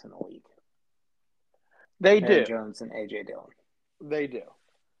running backs in the league. They do. Aaron Jones and A.J. Dillon. They do.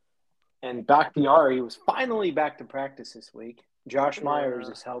 And Bakhtiari was finally back to practice this week. Josh Myers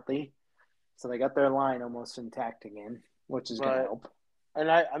is healthy, so they got their line almost intact again, which is going to help. And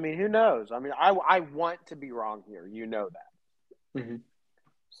I mean, who knows? I mean, I want to be wrong here. You know that. Mm-hmm.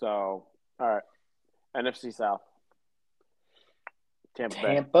 So, all right. NFC South. Tampa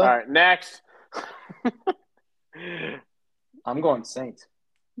Bay. All right, next. I'm going Saints.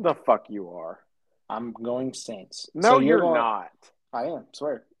 The fuck you are. I'm going Saints. No, you're not. I am,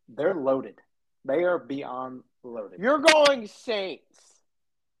 swear. They're loaded. They are beyond loaded. You're going Saints.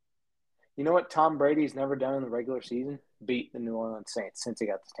 You know what Tom Brady's never done in the regular season? Beat the New Orleans Saints since he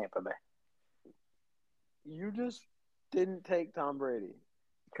got to Tampa Bay. You just didn't take Tom Brady.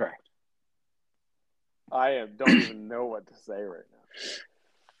 Correct. I don't even know what to say right now.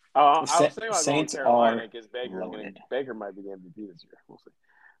 I was thinking about Saints going Carolina because Baker might be the MVP this year. We'll see.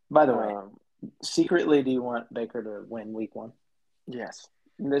 By the way, secretly, do you want Baker to win Week 1? Yes.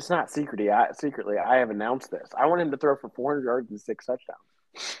 It's not secretly. I have announced this. I want him to throw for 400 yards and 6 touchdowns,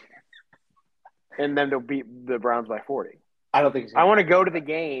 and then to beat the Browns by 40. I don't think. I want to go to the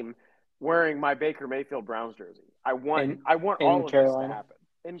game wearing my Baker Mayfield Browns jersey. I want all of this to happen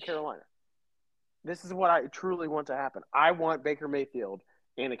in Carolina. This is what I truly want to happen. I want Baker Mayfield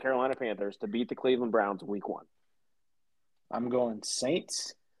and the Carolina Panthers to beat the Cleveland Browns Week 1. I'm going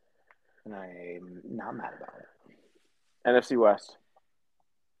Saints, and I'm not mad about it. NFC West.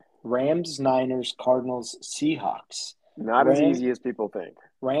 Rams, Niners, Cardinals, Seahawks. Not as easy as people think.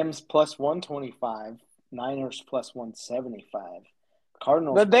 Rams plus 125, Niners plus 175,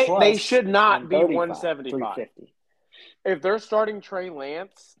 Cardinals but they should not be 175. 350. If they're starting Trey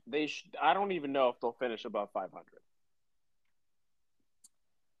Lance, I don't even know if they'll finish above 500.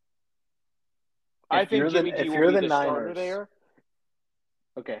 I think Jimmy G will be the starter there.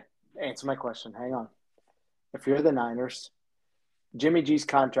 Okay, answer my question. Hang on. If you're the Niners, Jimmy G's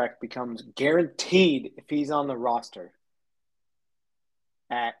contract becomes guaranteed if he's on the roster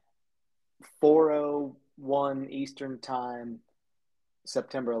at 4:01 Eastern Time,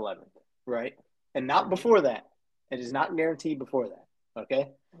 September 11th, right? And not before that. It is not guaranteed before that,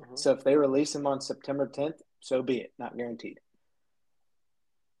 okay? Mm-hmm. So if they release him on September 10th, so be it. Not guaranteed.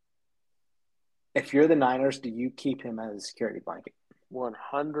 If you're the Niners, do you keep him as a security blanket?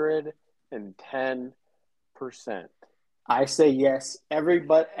 110%. I say yes.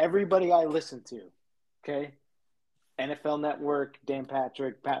 Everybody I listen to, okay? NFL Network, Dan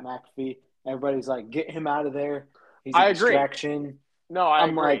Patrick, Pat McAfee, everybody's like, get him out of there. He's a distraction. No, I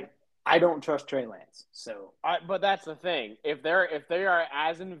agree. Like, I don't trust Trey Lance. But that's the thing. If they are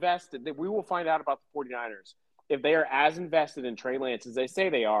as invested, we will find out about the 49ers. If they are as invested in Trey Lance as they say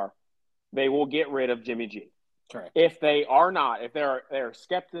they are, they will get rid of Jimmy G. Correct. If they are not, if they're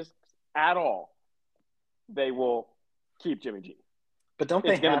skeptics at all, they will keep Jimmy G. But don't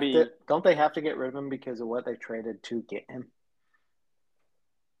they have to get rid of him because of what they traded to get him?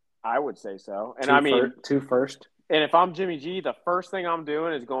 I would say so. And two first. And if I'm Jimmy G, the first thing I'm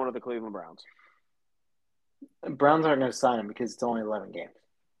doing is going to the Cleveland Browns. Browns aren't going to sign him because it's only 11 games.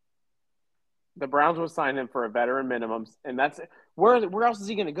 The Browns will sign him for a veteran minimum, and that's where else is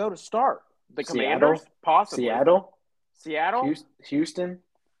he going to go to start? The Commanders, possibly. Seattle, Houston.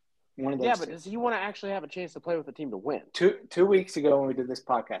 One of those. Yeah, but does he want to actually have a chance to play with the team to win? 2 weeks ago when we did this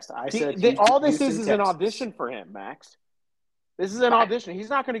podcast, I said all this is an audition for him, Max. This is an audition. He's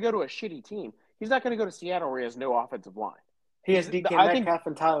not going to go to a shitty team. He's not going to go to Seattle where he has no offensive line. He has DK Metcalf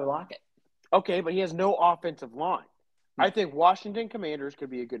and Tyler Lockett. Okay, but he has no offensive line. I think Washington Commanders could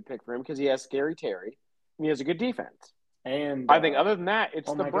be a good pick for him because he has Scary Terry and he has a good defense. And I think other than that,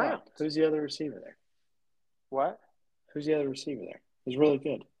 it's the Browns. God. Who's the other receiver there? What? Who's the other receiver there? He's really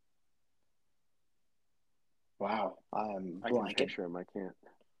good. Wow, I'm blanking. I can picture him. I can't.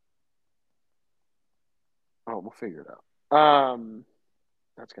 Oh, we'll figure it out.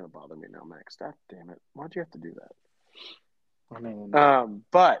 That's gonna bother me now, Max. God damn it! Why'd you have to do that? I mean,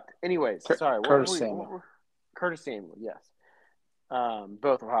 but anyways, sorry. Curtis Samuel. Curtis Samuel, yes.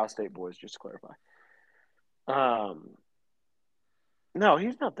 Both Ohio State boys, just to clarify. No,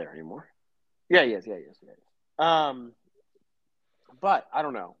 he's not there anymore. Yeah, he is. But I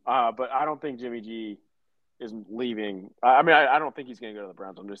don't know. But I don't think Jimmy G is leaving. I mean, I don't think he's going to go to the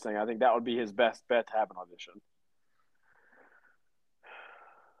Browns. I'm just saying I think that would be his best bet to have an audition.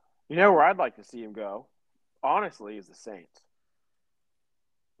 You know where I'd like to see him go, honestly, is the Saints.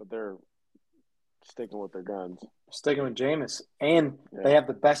 But they're sticking with their guns. Sticking with Jameis. And they have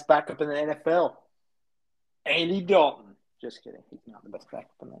the best backup in the NFL. Andy Dalton. Just kidding. He's not the best backup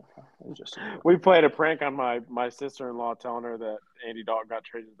in the NFL. We played a prank on my sister-in-law telling her that Andy Dalton got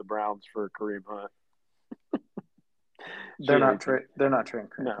traded to the Browns for Kareem Hunt. They're not trading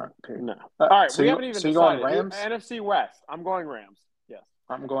Kareem Hunt. No. All right, so we haven't even decided. Going Rams? NFC West. I'm going Rams. Yes.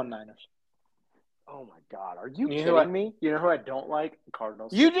 I'm going Niners. Oh, my God. Are you kidding me? You know who I don't like?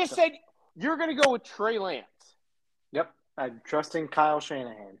 Cardinals. You just said you're going to go with Trey Lance. Yep. I'm trusting Kyle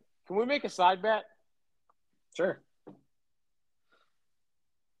Shanahan. Can we make a side bet? Sure.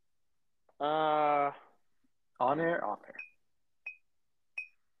 On air, off air.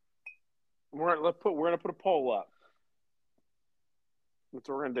 We're gonna put a poll up. That's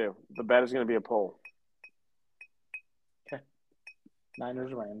what we're gonna do. The bet is gonna be a poll. Okay.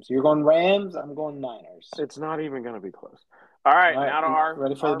 Niners, Rams. You're going Rams. I'm going Niners. It's not even gonna be close. All right. Now to our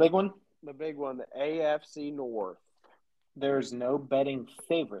ready for the big one. The big one, the AFC North. There's no betting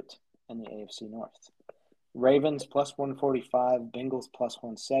favorite in the AFC North. Ravens plus 145, Bengals plus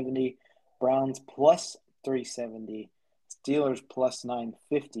 170, Browns plus 370, Steelers plus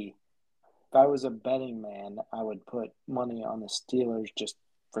 950. If I was a betting man, I would put money on the Steelers just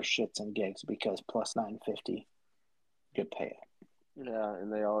for shits and gigs because plus 950, good payout. Yeah,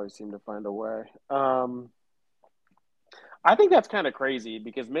 and they always seem to find a way. I think that's kind of crazy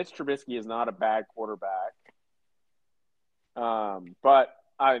because Mitch Trubisky is not a bad quarterback. But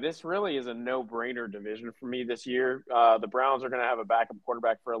this really is a no-brainer division for me this year. The Browns are going to have a backup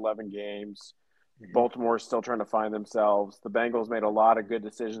quarterback for 11 games. Mm-hmm. Baltimore is still trying to find themselves. The Bengals made a lot of good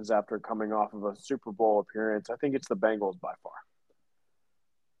decisions after coming off of a Super Bowl appearance. I think it's the Bengals by far.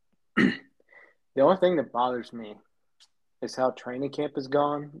 The only thing that bothers me is how training camp is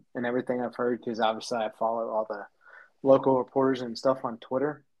gone and everything I've heard, because obviously I follow all the local reporters and stuff on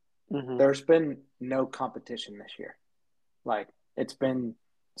Twitter. Mm-hmm. There's been no competition this year. Like it's been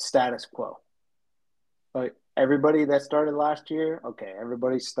status quo. Like everybody that started last year, okay,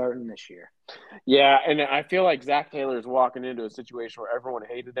 everybody's starting this year. Yeah, and I feel like Zach Taylor is walking into a situation where everyone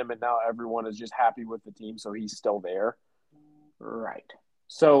hated him, and now everyone is just happy with the team, so he's still there. Right.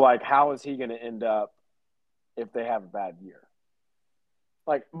 So, like, how is he going to end up if they have a bad year?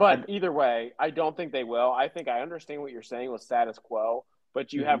 Like, but And, either way, I don't think they will. I think I understand what you're saying with status quo,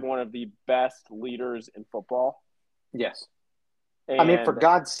 but you have mhm. one of the best leaders in football, Yes. I mean, for and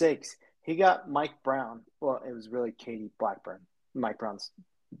God's sakes, he got Mike Brown. Well, it was really Katie Blackburn, Mike Brown's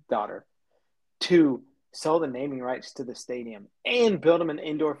daughter, to sell the naming rights to the stadium and build him an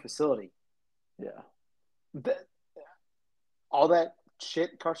indoor facility. yeah, The, all that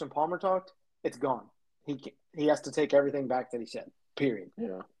shit Carson Palmer talked, it's gone. He has to take everything back that he said. Period. yeah,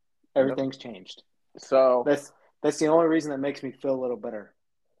 yep. Everything's changed. So, That's the only reason that makes me feel a little better.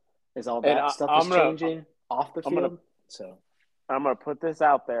 Is all and that stuff is I'm gonna changing off the I'm gonna field. So I'm gonna put this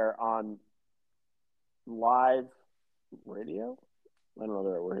out there on live radio. I don't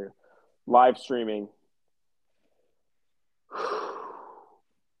know that we're here. Live streaming.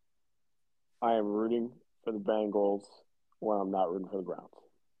 I am rooting for the Bengals when I'm not rooting for the Browns.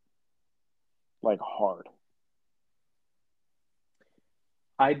 Like hard.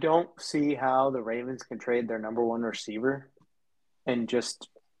 I don't see how the Ravens can trade their number one receiver and just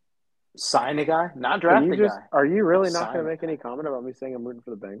sign a guy, not Can draft you a just guy, are you but really not sign gonna a make guy. any comment about me saying I'm rooting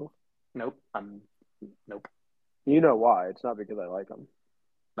for the Bengals? Nope. I'm nope. You know why. It's not because I like them.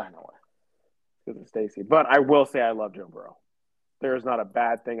 I know it. It's because of Stacy. But I will say I love Joe Burrow. There is not a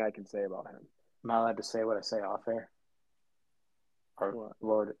bad thing I can say about him. Am I allowed to say what I say off air? Or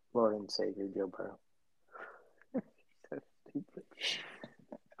What? Lord and Savior Joe Burrow. That's stupid.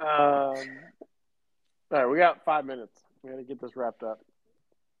 All right, we got 5 minutes. We got to get this wrapped up.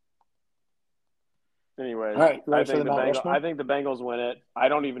 Anyways, All right, ready for the Mount I Rushmore? think the Bengals win it. I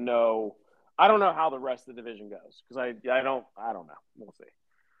don't even know. I don't know how the rest of the division goes because I don't know. We'll see.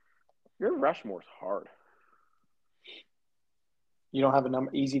 Your Rushmore's hard. You don't have a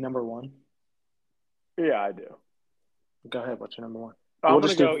easy number one? Yeah, I do. Go ahead. What's your number one? I'm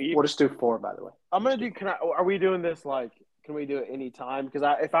gonna go. We'll just do four, by the way. I'm We'll gonna just do. do Can four. I? Are we doing this like? Can we do it any time? Because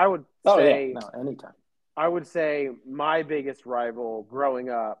if I would Oh yeah, say, no, anytime. I would say my biggest rival growing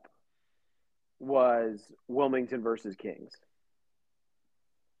up was Wilmington versus Kings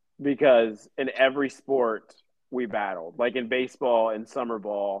because in every sport we battled. Like in baseball and summer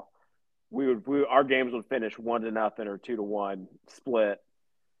ball, our games would finish 1-0 or 2-1 split.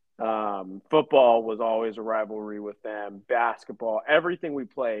 Football was always a rivalry with them. Basketball, everything we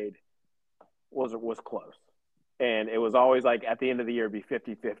played was close, and it was always like at the end of the year it'd be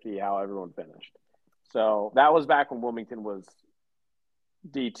 50-50 how everyone finished. So that was back when Wilmington was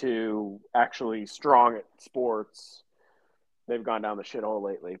D2, actually strong at sports. They've gone down the shithole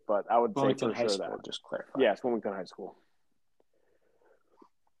lately, but I would say Wilmington for High sure School, that. just clarify. Yes, Wilmington High School.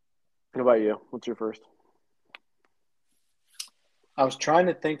 What about you? What's your first? I was trying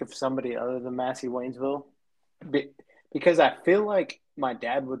to think of somebody other than Massey Waynesville because I feel like my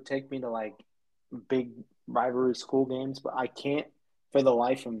dad would take me to like big rivalry school games, but I can't for the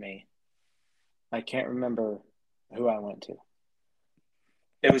life of me. I can't remember who I went to.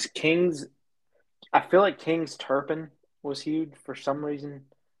 It was Kings. I feel like Kings Turpin was huge for some reason.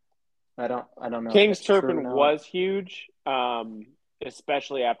 I don't know if Kings that's true or Turpin not. was huge,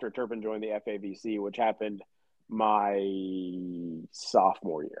 especially after Turpin joined the FABC, which happened my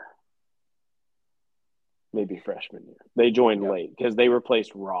sophomore year, maybe freshman year. They joined Yep. late because they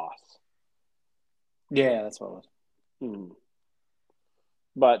replaced Ross. Yeah, that's what it was. Hmm.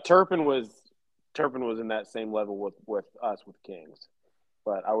 But Turpin was in that same level with us with Kings.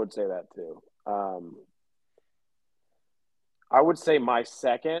 But I would say that too. I would say my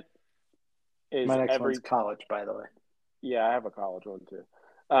second is My next one's every college, by the way. yeah, I have a college one too.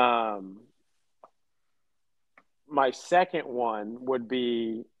 My second one would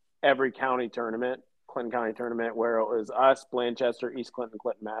be every county tournament, Clinton County tournament, where it was us, Blanchester, East Clinton,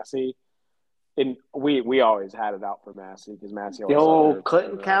 Clinton, Massey. And we always had it out for Massey because Massey The always said they were old better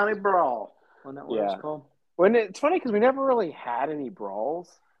Clinton than us. County Brawl. Wasn't that what it was Yeah. called? When it's funny because we never really had any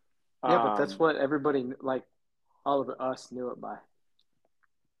brawls. Yeah, but that's Um, what everybody, like all of us, knew it by.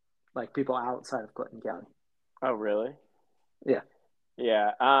 Like people outside of Clinton County. oh really? Yeah.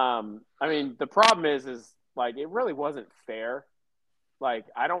 Yeah. I mean, the problem is like it really wasn't fair. Like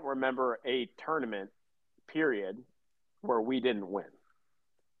I don't remember a tournament period where we didn't win.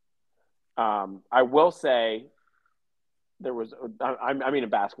 I will say there was. I mean, in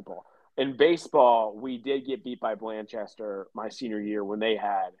basketball, in baseball, we did get beat by Blanchester my senior year when they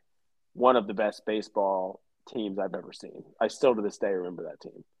had one of the best baseball teams I've ever seen. I still to this day remember that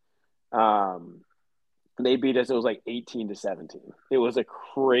team. They beat us. It was like 18-17. It was a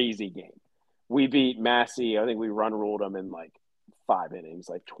crazy game. We beat Massey. I think we run ruled them in like 5 innings,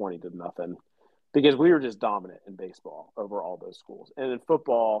 like 20-0, because we were just dominant in baseball over all those schools. And in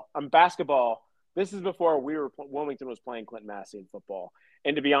football, basketball. This is before Wilmington was playing Clinton Massey in football.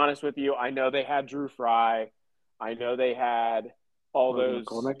 And to be honest with you, I know they had Drew Fry. I know they had all those.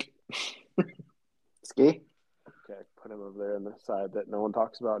 Ski. Okay, put him over there on the side that no one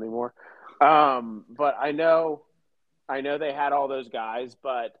talks about anymore. But I know they had all those guys,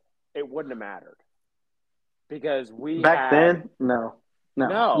 but it wouldn't have mattered because then. No.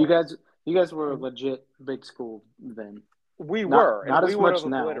 You guys were a legit big school then. We were not and as we would much have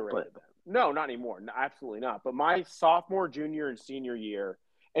now, obliterated them. No, not anymore. No, absolutely not. But my sophomore, junior, and senior year,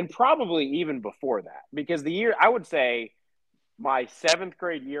 and probably even before that, because the year I would say my 7th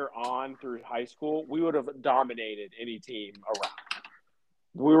grade year on through high school, we would have dominated any team around.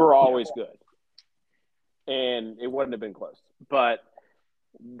 We were always good, and it wouldn't have been close. But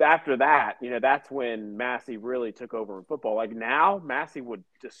after that, that's when Massey really took over in football. Like now, Massey would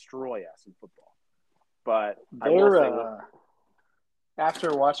destroy us in football. But I will say,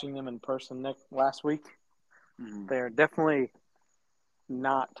 after watching them in person last week, they're definitely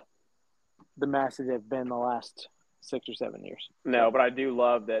not the Massey they've been the last 6 or 7 years. No, but I do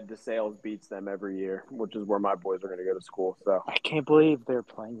love that DeSales beats them every year, which is where my boys are going to go to school. So I can't believe they're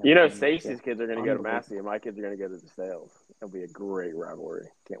playing them. Stacy's kids are going to go to Massey, and my kids are going to go to DeSales. It'll be a great rivalry.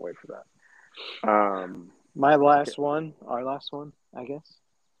 Can't wait for that. Our last one, I guess.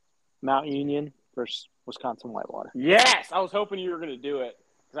 Mount Union versus Wisconsin Whitewater. Yes, I was hoping you were going to do it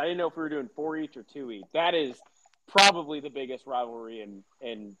because I didn't know if we were doing 4 each or 2 each. That is probably the biggest rivalry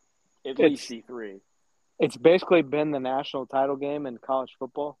in at least C3. It's basically been the national title game in college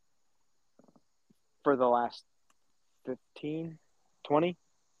football for the last 15, 20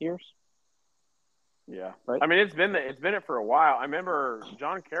 years. Yeah. Right? I mean, it's been it for a while. I remember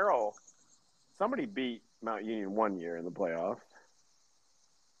John Carroll, somebody beat Mount Union one year in the playoffs.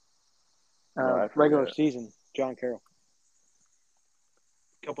 Regular season, John Carroll.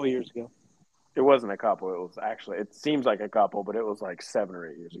 A couple of years ago. It wasn't a couple. It was actually, it seems like a couple, but it was like 7 or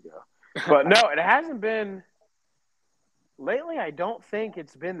 8 years ago. But no, it hasn't been – lately I don't think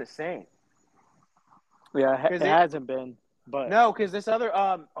it's been the same. Yeah, it hasn't been. But no, because this other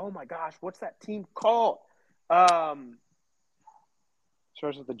oh my gosh, what's that team called? Starts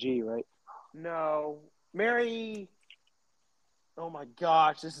with a G, right? No. Mary – oh my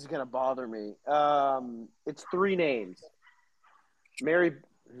gosh, this is going to bother me. It's 3 names. Mary –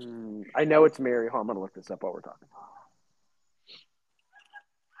 I know it's Mary. Hold on, I'm going to look this up while we're talking.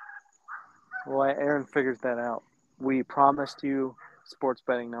 Well, Aaron figures that out. We promised you sports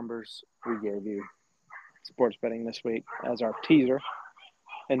betting numbers. We gave you sports betting this week as our teaser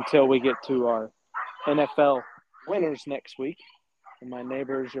until we get to our NFL winners next week. And my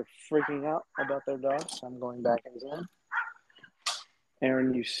neighbors are freaking out about their dogs, so I'm going back inside.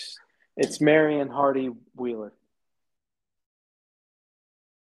 Aaron, it's Marion Hardy Wheeler.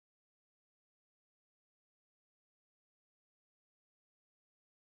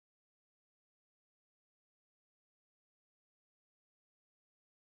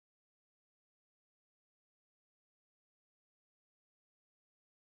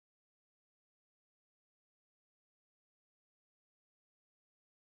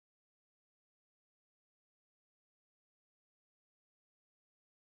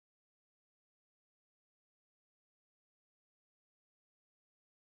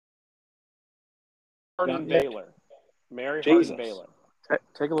 Baylor. Mary Jesus. Hardin Baylor.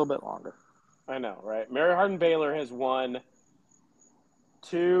 Take a little bit longer. I know, right? Mary Hardin Baylor has won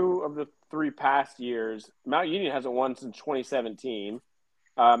 2 of the 3 past years. Mount Union hasn't won since 2017.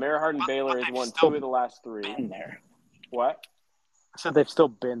 Mary Hardin Baylor has won 2 of the last 3. Been there. What? I said they've still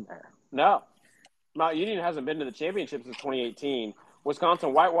been there. No. Mount Union hasn't been to the championship since 2018.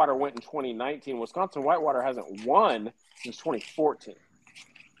 Wisconsin Whitewater went in 2019. Wisconsin Whitewater hasn't won since 2014.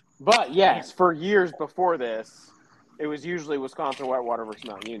 But, yes, for years before this, it was usually Wisconsin Whitewater versus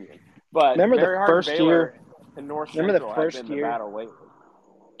Mount Union. But remember Mary the Hardin first Baylor year and North remember Central the first have been year the battle lately.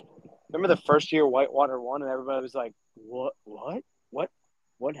 Remember the first year Whitewater won and everybody was like, what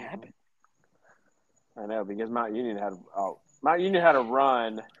happened? I know, because Mount Union had a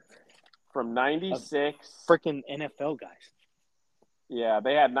run from 96 freaking NFL guys. Yeah,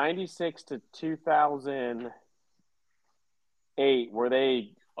 they had 96 to 2008 where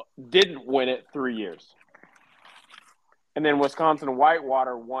they didn't win it 3 years. And then Wisconsin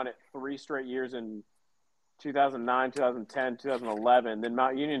Whitewater won it 3 straight years in 2009, 2010, 2011. Then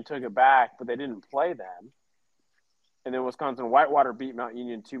Mount Union took it back, but they didn't play them. And then Wisconsin Whitewater beat Mount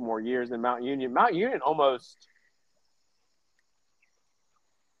Union 2 more years than Mount Union. Mount Union almost –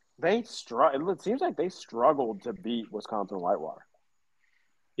 it seems like they struggled to beat Wisconsin Whitewater.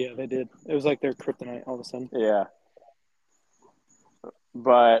 Yeah, they did. It was like their kryptonite all of a sudden. Yeah.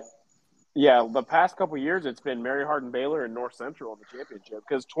 But, yeah, the past couple of years it's been Mary Hardin Baylor and North Central in the championship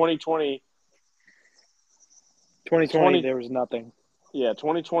because 2020 there was nothing. Yeah,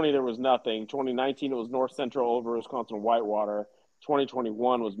 2020 there was nothing. 2019 it was North Central over Wisconsin Whitewater.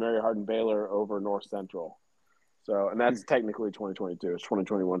 2021 was Mary Hardin Baylor over North Central. So, and that's technically 2022. It's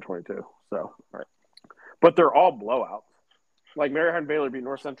 2021-22. So, right. But they're all blowouts. Like Mary Hardin Baylor beat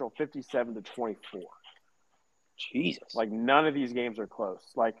North Central 57-24. Jesus. Like none of these games are close.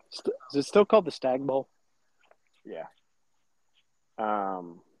 Like, is it still called the Stag Bowl? Yeah. But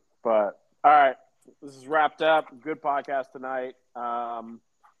all right, this is wrapped up. Good podcast tonight.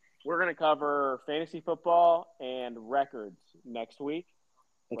 We're going to cover fantasy football and records next week.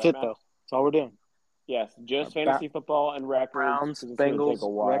 That's it, though. That's all we're doing. Yes, just fantasy football and records. Browns, Bengals,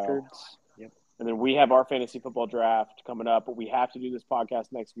 records. Yep. And then we have our fantasy football draft coming up, but we have to do this podcast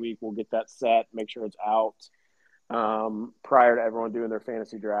next week. We'll get that set, make sure it's out prior to everyone doing their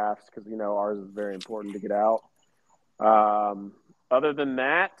fantasy drafts because, you know, ours is very important to get out. Other than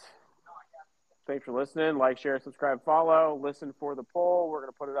that, thanks for listening. Like, share, subscribe, follow. Listen for the poll. We're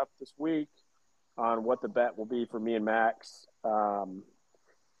going to put it up this week on what the bet will be for me and Max on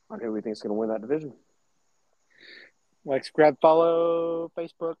who we think is going to win that division. Like, subscribe, follow,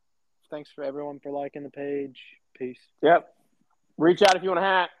 Facebook. Thanks for everyone for liking the page. Peace. Yep. Reach out if you want a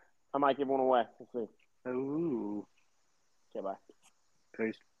hat. I might give one away. We'll see. Ooh. Okay, bye.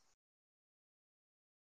 Peace.